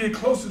we want to get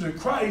closer to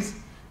Christ,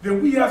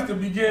 then we have to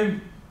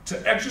begin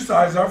to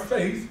exercise our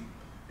faith,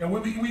 and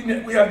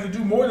we have to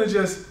do more than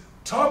just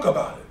talk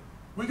about it.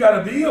 We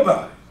got to be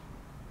about it.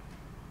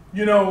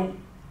 You know,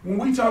 when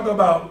we talk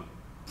about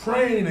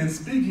praying and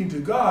speaking to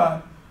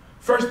God,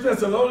 1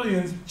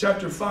 Thessalonians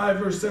chapter 5,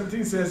 verse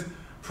 17 says,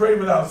 pray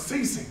without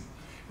ceasing.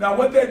 Now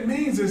what that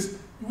means is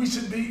we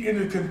should be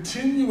in a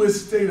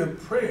continuous state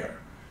of prayer,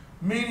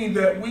 meaning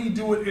that we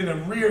do it in a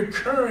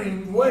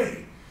reoccurring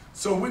way.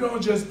 So we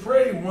don't just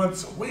pray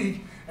once a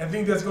week and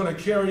think that's going to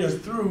carry us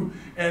through,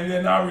 and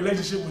then our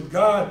relationship with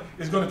God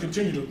is going to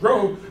continue to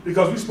grow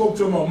because we spoke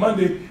to him on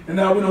Monday and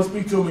now we don't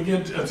speak to him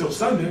again until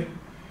Sunday.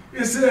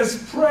 It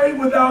says pray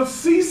without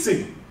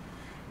ceasing.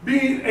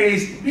 Be in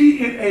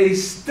a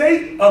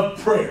state of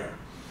prayer.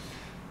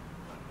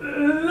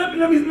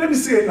 Let me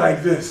say it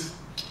like this.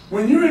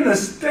 When you're in a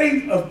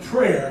state of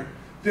prayer,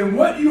 then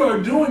what you are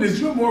doing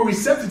is you're more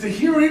receptive to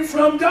hearing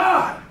from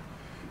God.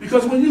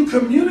 Because when you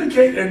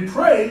communicate and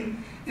pray,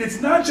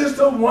 it's not just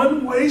a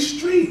one-way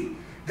street.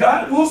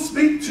 God will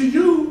speak to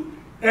you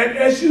and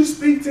as you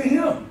speak to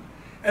him.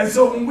 And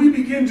so when we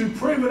begin to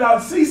pray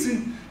without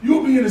ceasing,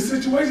 you'll be in a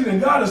situation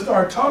and God will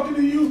start talking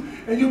to you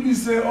and you'll be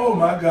saying, oh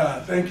my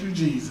God, thank you,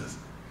 Jesus.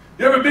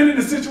 You ever been in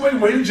a situation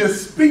where he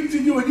just speak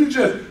to you and you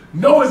just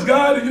know it's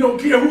God and you don't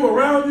care who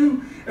around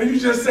you and you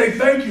just say,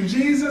 thank you,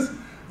 Jesus?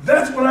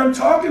 That's what I'm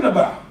talking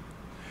about.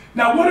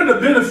 Now, what are the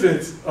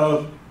benefits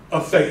of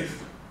faith?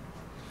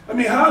 I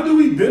mean, how do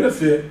we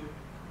benefit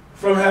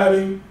from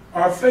having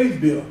our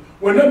faith built?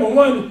 Well, number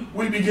one,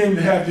 we begin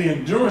to have the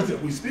endurance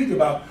that we speak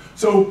about.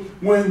 So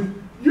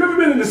when you ever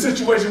been in a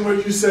situation where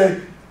you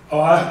say,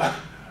 oh,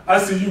 I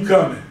see you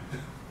coming.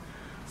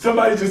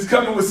 Somebody just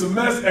coming with some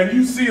mess and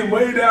you see him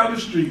way down the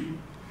street.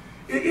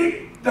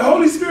 The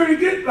Holy Spirit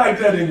get like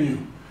that in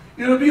you.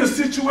 It'll be a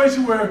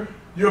situation where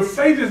your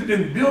faith has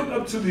been built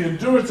up to the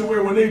endurance to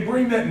where when they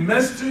bring that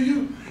mess to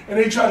you and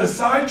they try to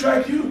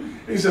sidetrack you,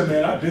 and you say,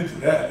 man, I've been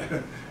through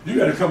that. You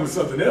got to come with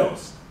something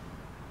else.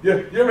 You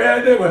ever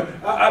had that? Well,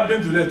 I've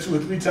been through that 2 or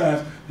 3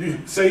 times. You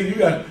say you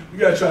got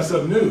to try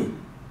something new.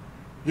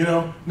 You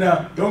know,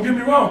 now don't get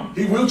me wrong.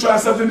 He will try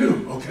something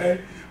new,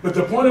 okay? But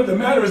the point of the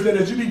matter is that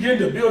as you begin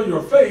to build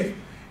your faith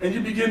and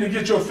you begin to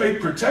get your faith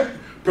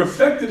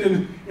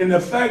perfected in the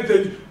fact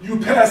that you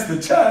pass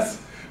the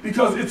test,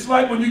 because it's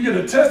like when you get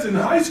a test in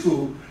high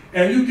school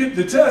and you get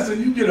the test and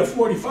you get a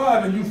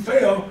 45 and you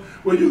fail,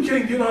 well, you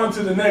can't get on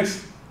to the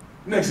next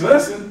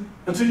lesson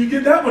until you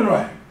get that one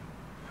right.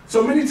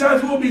 So many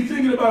times we'll be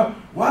thinking about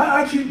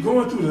why I keep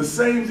going through the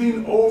same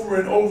thing over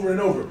and over and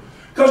over.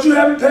 Because you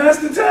haven't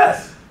passed the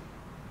test.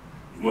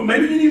 Well,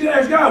 maybe you need to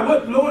ask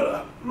God,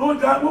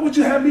 Lord God, what would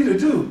you have me to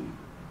do?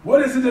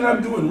 What is it that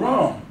I'm doing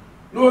wrong?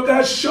 Lord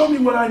God, show me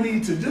what I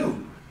need to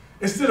do.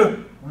 Instead of,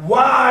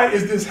 why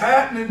is this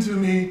happening to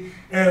me?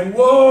 And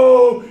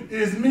woe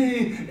is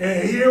me,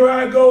 and here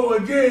I go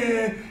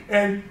again.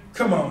 And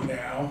come on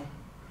now.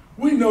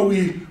 We know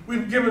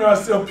we've given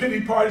ourselves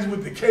pity parties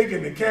with the cake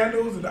and the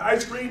candles and the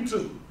ice cream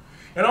too.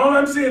 And all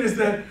I'm saying is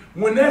that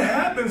when that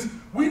happens,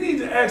 we need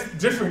to ask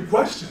different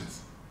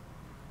questions.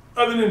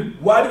 Other than,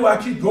 why do I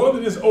keep going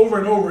through this over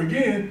and over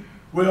again?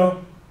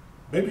 Well,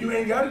 maybe you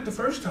ain't got it the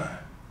first time.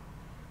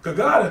 Because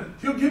God,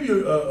 he'll give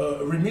you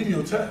a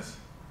remedial test.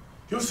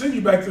 He'll send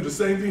you back through the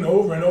same thing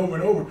over and over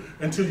and over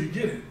until you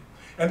get it.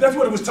 And that's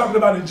what it was talking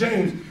about in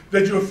James,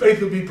 that your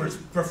faith will be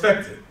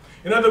perfected.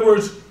 In other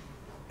words,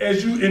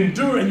 as you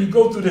endure and you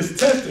go through this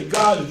test that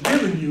God has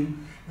given you,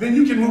 then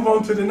you can move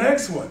on to the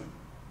next one.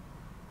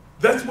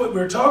 That's what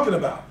we're talking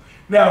about.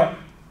 Now,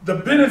 the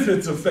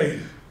benefits of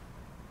faith.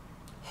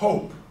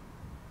 Hope.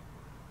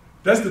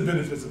 That's the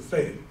benefits of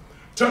faith.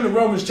 Turn to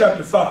Romans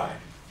chapter 5.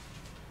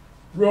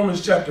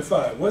 Romans chapter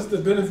 5. What's the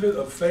benefit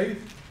of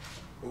faith?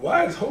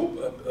 Why is hope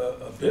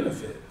a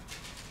benefit?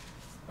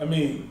 I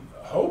mean,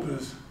 hope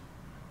is,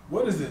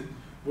 what is it?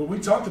 Well, we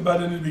talked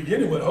about in the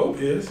beginning what hope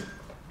is.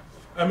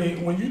 I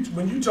mean, when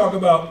you talk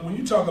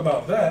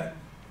about that,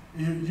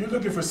 you're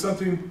looking for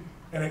something,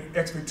 an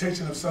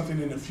expectation of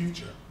something in the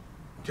future.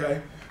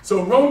 Okay?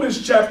 So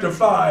Romans chapter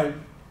 5,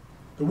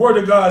 the Word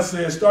of God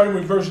says, starting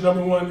with verse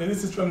number 1, and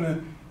this is from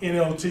the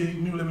NLT,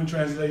 New Living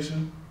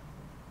Translation.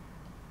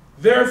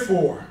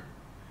 Therefore,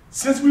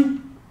 since we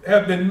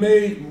have been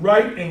made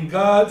right in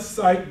God's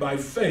sight by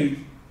faith,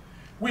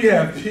 we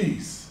have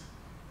peace.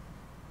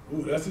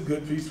 Ooh, that's a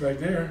good peace right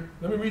there.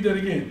 Let me read that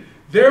again.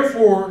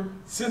 Therefore,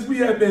 since we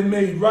have been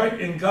made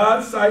right in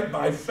God's sight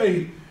by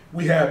faith,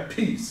 we have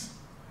peace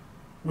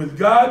with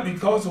God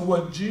because of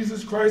what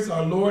Jesus Christ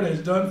our Lord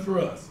has done for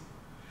us.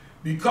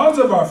 Because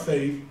of our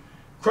faith,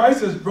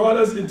 Christ has brought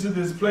us into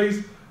this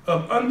place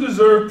of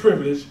undeserved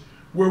privilege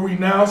where we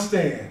now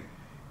stand,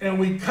 and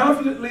we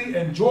confidently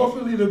and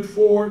joyfully look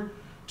forward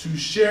to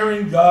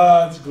sharing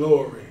God's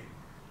glory.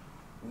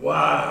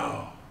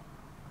 Wow.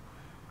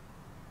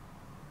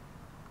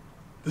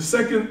 The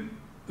second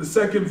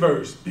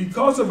verse,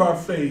 because of our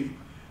faith,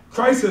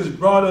 Christ has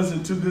brought us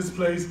into this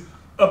place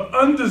of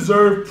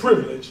undeserved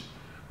privilege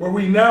where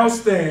we now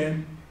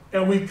stand,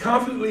 and we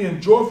confidently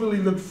and joyfully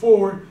look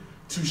forward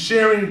to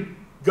sharing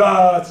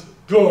God's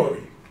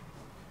glory.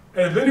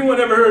 And if anyone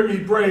ever heard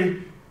me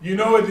pray, you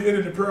know at the end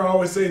of the prayer I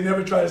always say,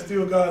 never try to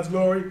steal God's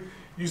glory.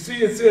 You see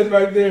it says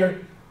right there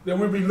that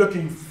we'll be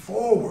looking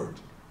forward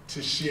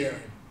to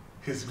sharing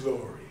his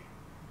glory.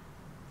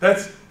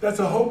 That's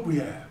a hope we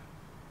have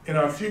in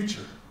our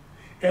future.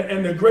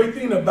 And the great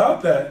thing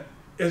about that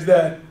is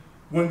that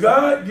when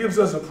God gives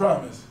us a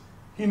promise,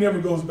 he never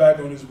goes back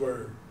on his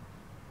word.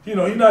 You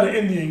know, he's not an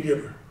Indian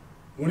giver.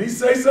 When he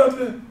says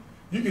something,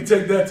 you can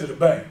take that to the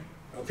bank,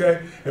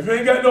 okay? If you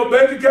ain't got no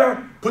bank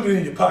account, put it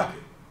in your pocket,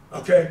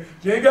 okay?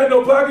 If you ain't got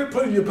no pocket,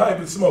 put it in your pipe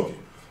and smoke it.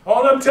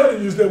 All I'm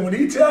telling you is that when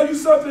he tells you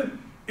something,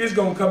 it's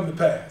going to come to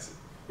pass.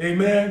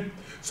 Amen?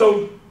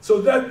 So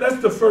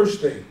that's the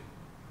first thing.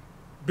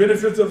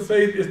 Benefits of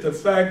faith is the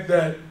fact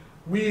that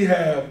we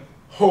have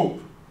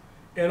hope.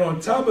 And on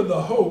top of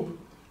the hope,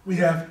 we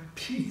have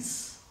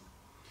peace.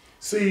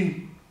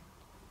 See,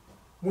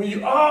 when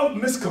you all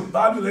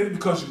miscombobulated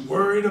because you're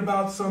worried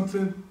about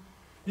something,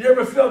 you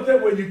ever felt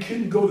that way you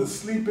couldn't go to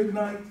sleep at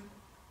night?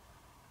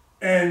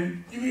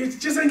 And you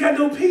just ain't got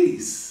no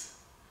peace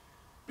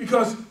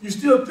because you're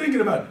still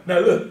thinking about it. Now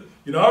look,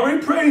 you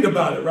already prayed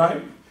about it,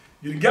 right?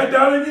 You got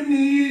down on your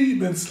knees, you've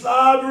been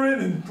slobbering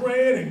and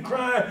praying and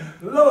crying,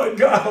 Lord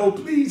God, oh,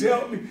 please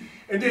help me.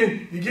 And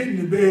then you get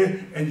into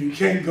bed and you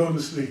can't go to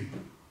sleep.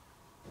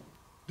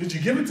 Did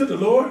you give it to the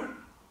Lord?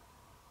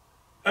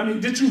 I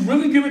mean, did you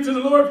really give it to the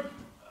Lord?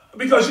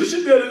 Because you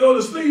should be able to go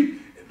to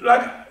sleep.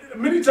 Like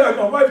many times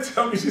my wife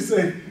tells me, she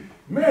say,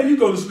 man, you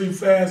go to sleep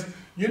fast.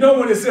 You know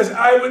when it says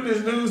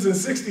eyewitness news in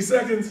 60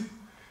 seconds?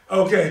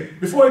 Okay,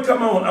 before it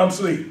come on, I'm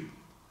asleep.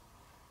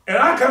 And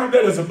I count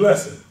that as a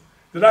blessing,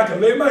 that I can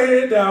lay my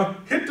head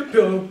down, hit the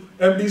pillow,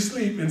 and be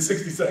asleep in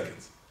 60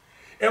 seconds.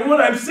 And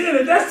when I'm saying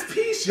it, that's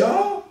peace,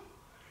 y'all.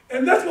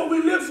 And that's what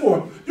we live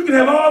for. You can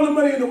have all the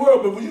money in the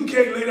world, but when you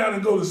can't lay down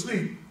and go to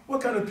sleep, what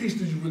kind of peace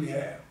do you really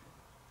have?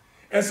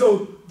 And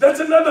so that's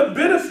another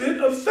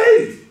benefit of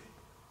faith.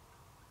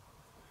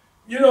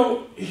 You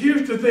know,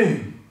 here's the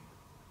thing.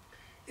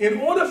 In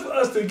order for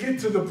us to get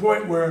to the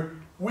point where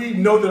we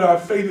know that our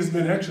faith has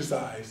been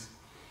exercised,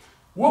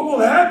 what will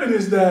happen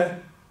is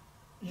that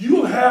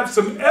you'll have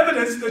some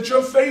evidence that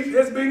your faith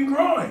has been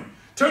growing.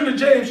 Turn to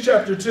James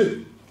chapter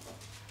 2.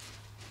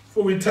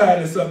 Before we tie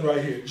this up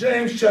right here.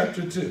 James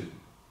chapter 2.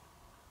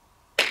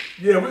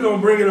 Yeah, we're going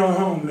to bring it on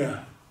home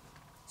now.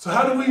 So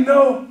how do we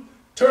know?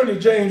 Turn to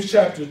James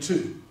chapter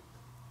 2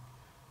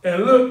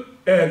 and look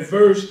at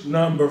verse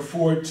number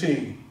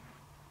 14.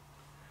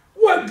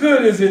 What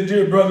good is it,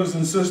 dear brothers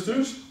and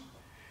sisters,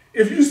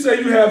 if you say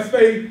you have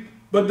faith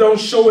but don't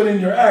show it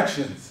in your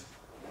actions?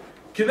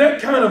 Can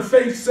that kind of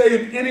faith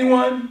save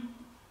anyone?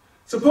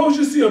 Suppose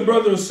you see a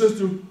brother or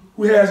sister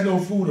who has no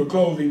food or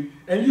clothing,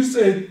 and you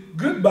say,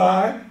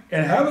 goodbye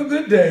and have a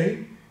good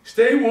day,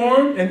 stay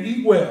warm and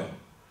eat well.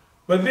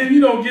 But then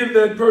you don't give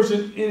that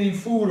person any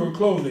food or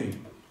clothing.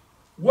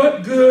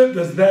 What good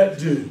does that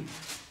do?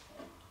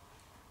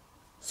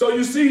 So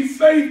you see,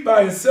 faith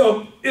by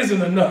itself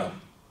isn't enough.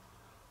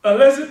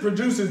 Unless it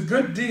produces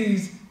good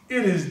deeds,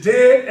 it is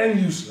dead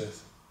and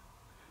useless.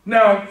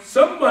 Now,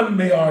 someone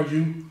may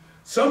argue,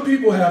 some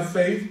people have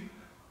faith,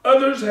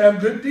 others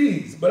have good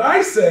deeds. But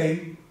I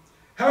say,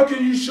 how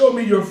can you show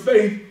me your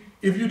faith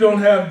if you don't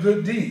have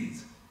good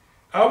deeds?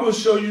 I will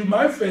show you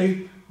my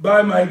faith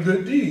by my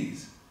good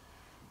deeds.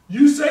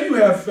 You say you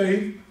have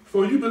faith,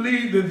 for you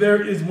believe that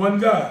there is one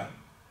God.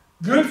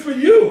 Good for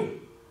you.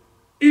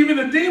 Even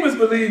the demons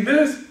believe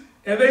this,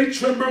 and they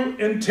tremble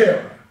in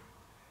terror.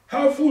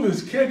 How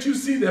foolish, can't you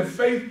see that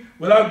faith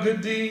without good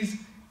deeds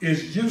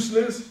is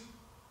useless?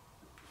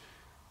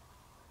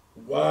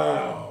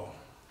 Wow.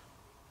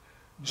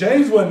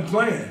 James wasn't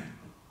playing.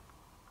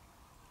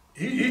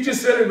 He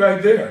just said it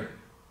right there.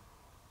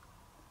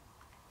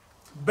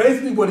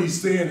 Basically what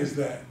he's saying is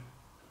that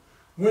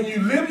when you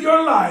live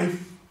your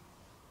life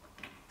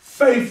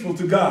faithful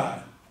to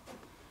God,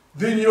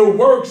 then your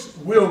works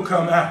will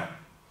come out.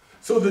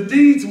 So the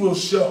deeds will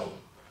show.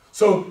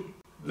 So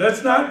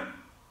let's not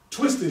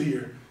twist it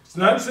here. It's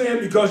not saying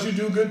because you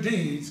do good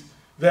deeds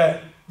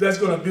that that's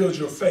going to build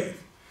your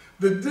faith.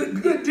 The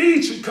good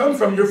deeds should come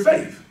from your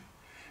faith.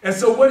 And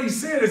so what he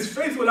said is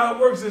faith without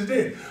works is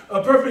dead.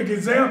 A perfect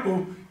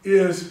example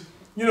is,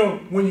 you know,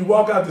 when you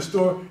walk out the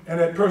store and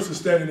that person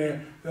standing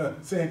there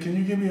saying, can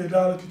you give me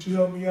 $1? Could you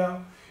help me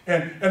out?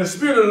 And the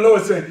Spirit of the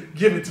Lord said,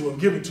 give it to him,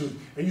 give it to him.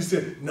 And you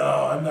said,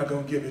 no, I'm not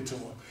going to give it to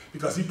him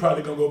because he's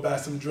probably going to go buy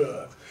some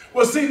drugs.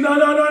 Well, see,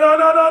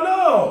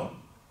 no.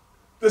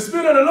 The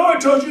Spirit of the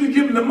Lord told you to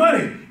give him the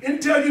money. He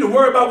didn't tell you to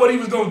worry about what he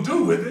was going to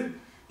do with it.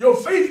 Your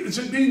faith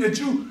should be that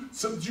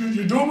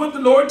you're doing what the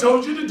Lord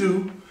told you to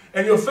do,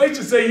 and your faith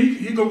should say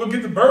he's going to go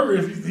get the burger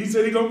if he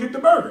said he's going to get the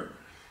burger.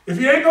 If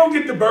he ain't going to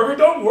get the burger,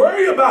 don't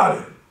worry about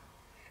it.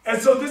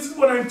 And so this is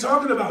what I'm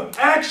talking about,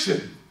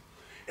 action.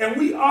 And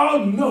we all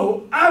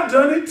know I've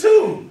done it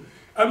too.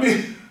 I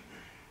mean,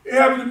 it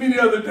happened to me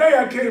the other day.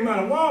 I came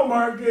out of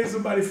Walmart, gave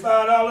somebody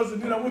 $5,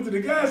 and then I went to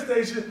the gas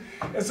station,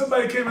 and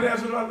somebody came and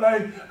asked me, I was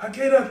like, I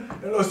gave up,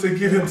 and the Lord said,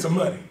 give him some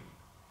money.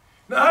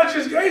 Now, I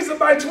just gave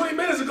somebody 20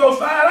 minutes ago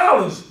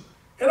 $5,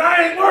 and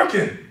I ain't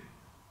working.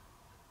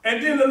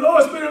 And then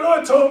the Spirit of the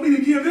Lord told me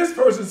to give this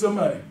person some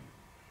money.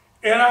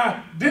 And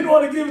I didn't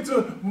want to give it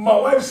to my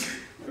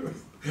wife.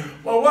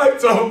 My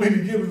wife told me to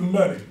give him the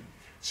money.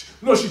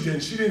 No, she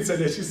didn't. She didn't say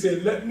that. She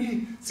said, let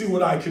me see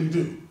what I can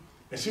do.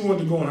 And she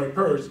wanted to go in her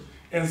purse.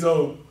 And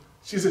so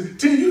she said,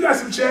 T, you got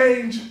some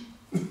change?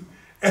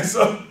 And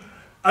so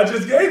I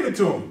just gave it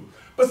to him.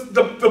 But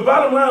the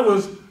bottom line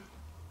was,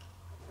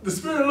 the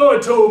Spirit of the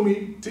Lord told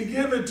me to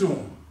give it to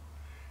him.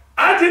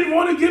 I didn't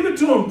want to give it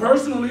to him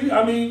personally.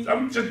 I mean,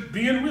 I'm just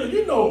being real.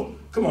 You know,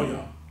 come on,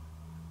 y'all.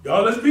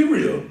 Y'all, let's be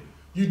real.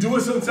 You do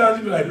it sometimes,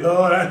 you be like,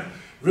 Lord, I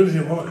really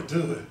didn't want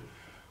to do it.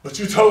 But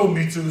you told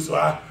me to,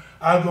 so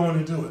I'm going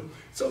to do it.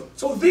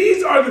 So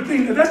these are the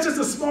things, and that's just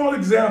a small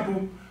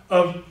example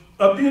of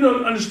being able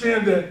to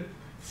understand that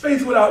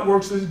faith without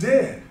works is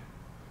dead.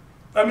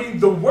 I mean,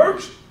 the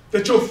works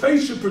that your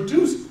faith should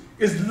produce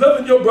is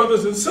loving your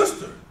brothers and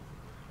sisters.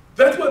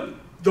 That's what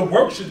the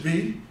work should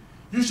be.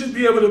 You should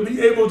be able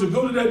to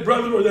go to that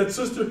brother or that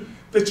sister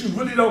that you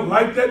really don't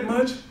like that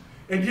much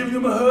and give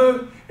them a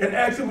hug and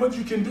ask them what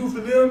you can do for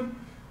them.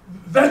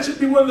 That should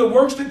be one of the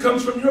works that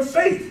comes from your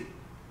faith.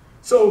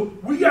 So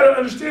we got to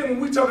understand when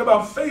we talk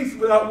about faith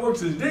without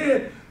works is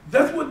dead,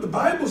 that's what the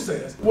Bible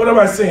says. What am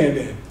I saying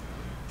then?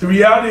 The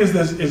reality is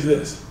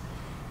this.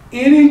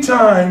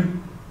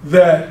 Anytime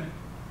that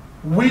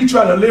we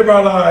try to live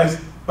our lives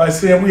by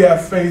saying we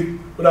have faith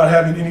without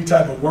having any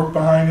type of work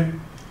behind it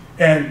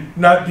and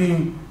not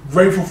being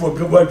grateful for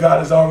what God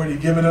has already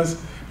given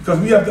us, because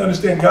we have to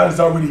understand God has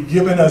already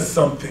given us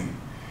something.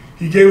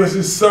 He gave us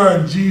his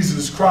son,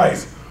 Jesus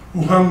Christ,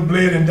 who hung,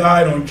 bled, and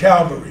died on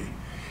Calvary.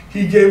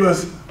 He gave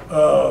us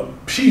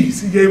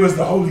peace. He gave us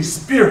the Holy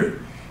Spirit.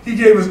 He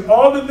gave us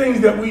all the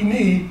things that we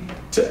need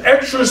to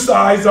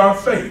exercise our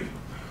faith.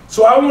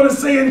 So I want to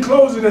say in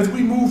closing, as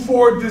we move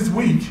forward this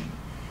week,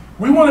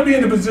 we want to be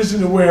in a position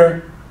to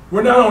where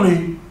we're not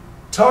only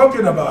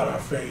talking about our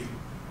faith,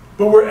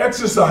 but we're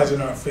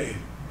exercising our faith.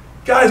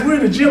 Guys, we're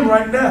in the gym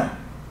right now.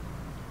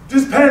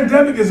 This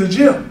pandemic is a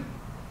gym.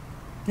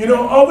 You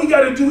know, all we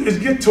got to do is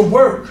get to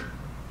work.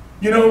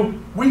 You know,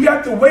 we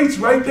got the weights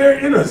right there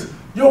in us.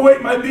 Your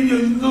weight might be your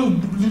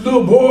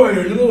little boy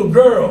or your little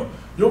girl.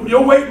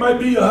 Your weight might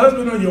be your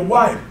husband or your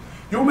wife.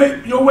 Your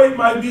weight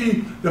might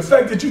be the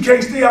fact that you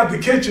can't stay out the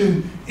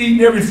kitchen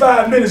eating every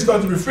 5 minutes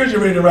because the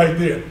refrigerator right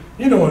there.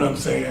 You know what I'm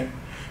saying?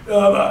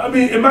 I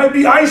mean, it might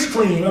be ice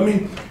cream. I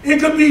mean, it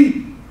could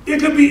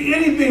be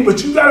anything,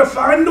 but you got to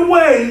find a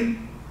way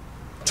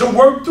to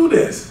work through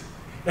this.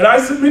 And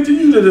I submit to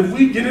you that if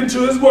we get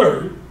into his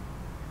word,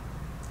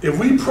 if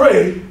we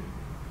pray,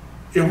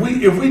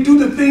 if we do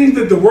the things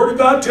that the word of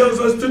God tells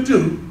us to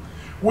do,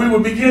 we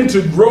will begin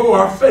to grow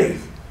our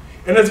faith.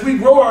 And as we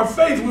grow our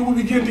faith, we will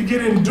begin to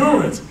get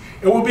endurance,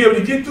 and we'll be able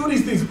to get through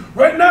these things.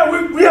 Right now,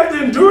 we have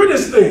to endure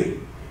this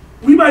thing.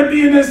 We might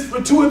be in this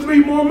for 2 or 3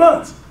 more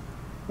months.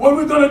 What are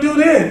we going to do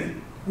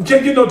then? We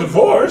can't get no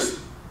divorce.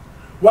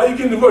 Why are you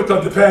getting divorced?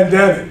 Because of the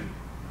pandemic.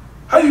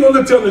 How are you going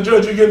to tell the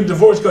judge you're getting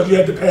divorced because you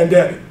had the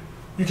pandemic?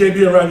 You can't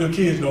be around your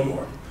kids no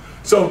more.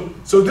 So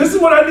this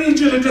is what I need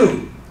you to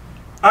do.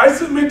 I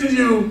submit to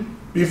you,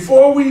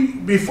 before we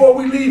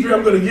leave here,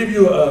 I'm going to give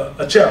you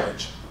a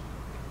challenge.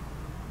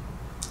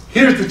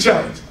 Here's the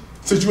challenge.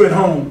 Since you're at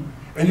home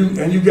and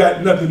you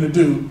got nothing to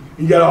do,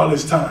 you got all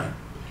this time.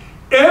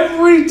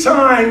 Every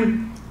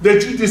time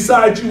that you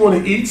decide you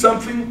want to eat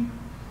something,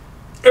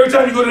 every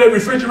time you go to that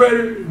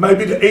refrigerator, it might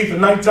be the 8th or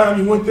 9th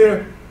time you went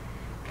there,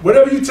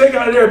 whatever you take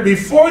out of there,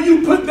 before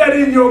you put that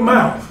in your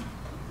mouth,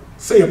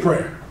 say a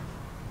prayer.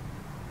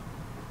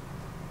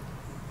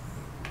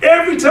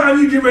 Every time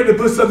you get ready to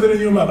put something in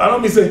your mouth, I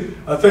don't mean say,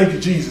 thank you,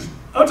 Jesus.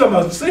 I'm talking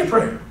about say a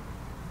prayer.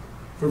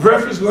 For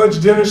breakfast,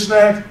 lunch, dinner,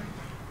 snack,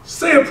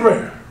 say a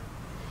prayer.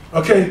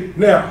 Okay,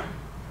 now,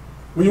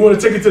 when you want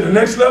to take it to the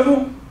next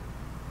level,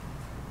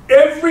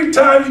 every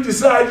time you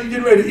decide you're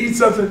getting ready to eat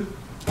something,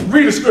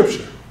 read a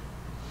scripture.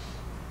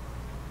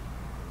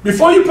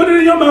 Before you put it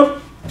in your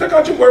mouth, take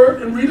out your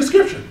word and read the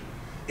scripture.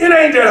 It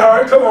ain't that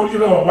hard. Come on, you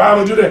know, why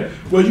would I do that?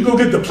 Well, you go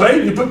get the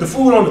plate, and you put the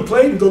food on the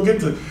plate, and go get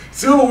the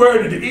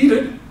silverware and to eat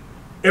it.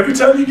 Every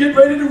time you get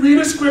ready to read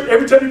a script,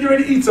 every time you get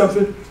ready to eat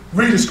something,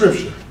 read a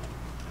scripture.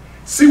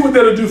 See what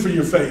that'll do for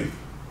your faith.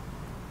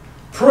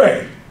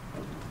 Pray.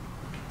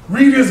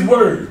 Read his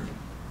word.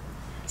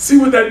 See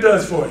what that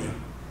does for you.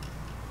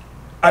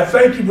 I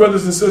thank you,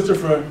 brothers and sisters,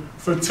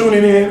 for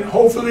tuning in.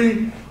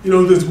 Hopefully, you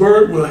know, this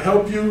word will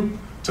help you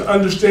to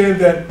understand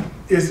that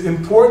it's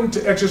important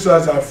to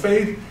exercise our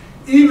faith,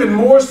 even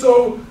more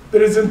so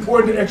that it's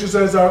important to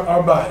exercise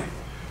our body.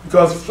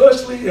 Because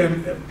fleshly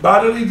and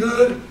bodily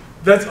good,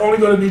 that's only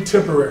going to be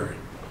temporary.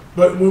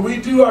 But when we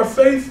do our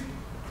faith,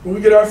 when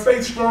we get our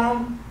faith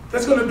strong,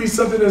 that's going to be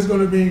something that's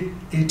going to be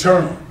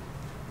eternal.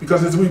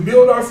 Because as we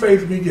build our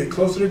faith, we get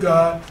closer to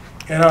God,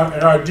 and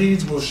our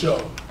deeds will show.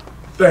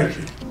 Thank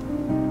you.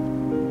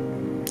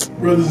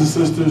 Brothers and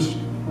sisters,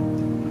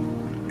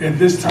 at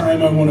this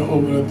time, I want to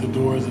open up the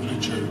doors of the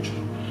church.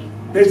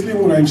 Basically,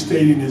 what I'm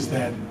stating is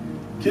that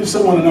give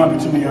someone an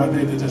opportunity out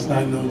there that does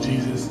not know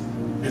Jesus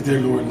as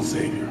their Lord and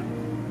Savior.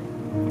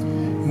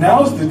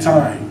 Now's the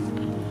time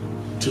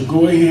to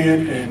go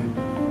ahead and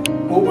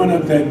open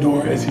up that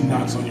door as He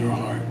knocks on your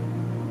heart.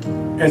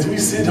 As we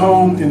sit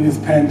home in this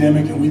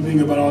pandemic and we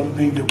think about all the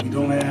things that we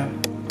don't have,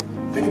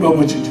 think about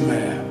what you do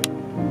have.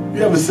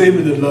 You have a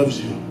Savior that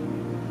loves you.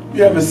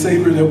 You have a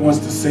Savior that wants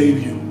to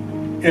save you.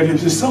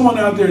 If there's someone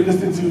out there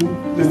listening to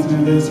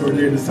this, or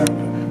they're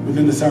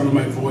within the sound of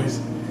my voice,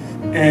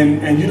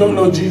 and you don't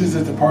know Jesus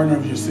as the partner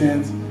of your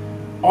sins,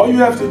 all you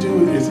have to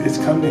do is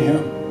come to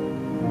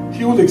Him.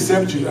 He will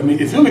accept you. I mean,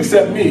 if He'll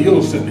accept me, He'll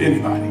accept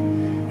anybody.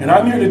 And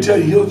I'm here to tell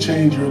you, He'll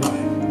change your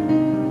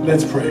life.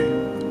 Let's pray.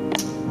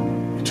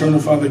 Eternal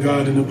Father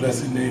God, in the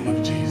blessed name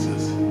of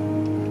Jesus.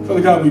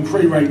 Father God, we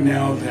pray right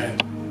now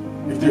that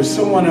if there's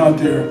someone out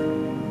there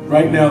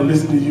right now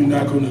listening to you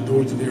knock on the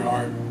doors of their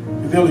heart,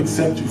 that they'll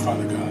accept you,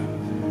 Father God.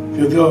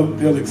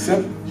 They'll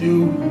accept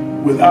you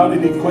without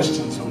any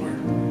questions, Lord.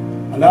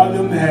 Allow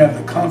them to have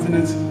the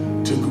confidence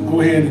to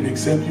go ahead and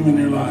accept you in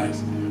their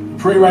lives. We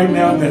pray right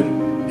now that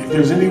if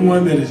there's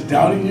anyone that is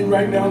doubting you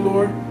right now,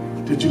 Lord,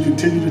 that you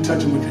continue to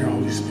touch them with your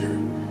Holy Spirit.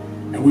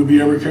 And we'll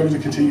be ever careful to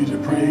continue to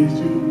praise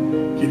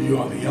you, give you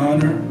all the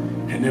honor,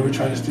 and never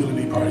try to steal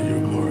any part of your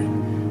glory.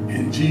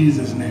 In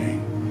Jesus'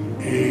 name,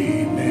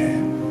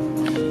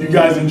 amen. You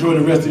guys enjoy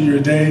the rest of your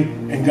day,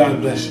 and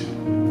God bless you.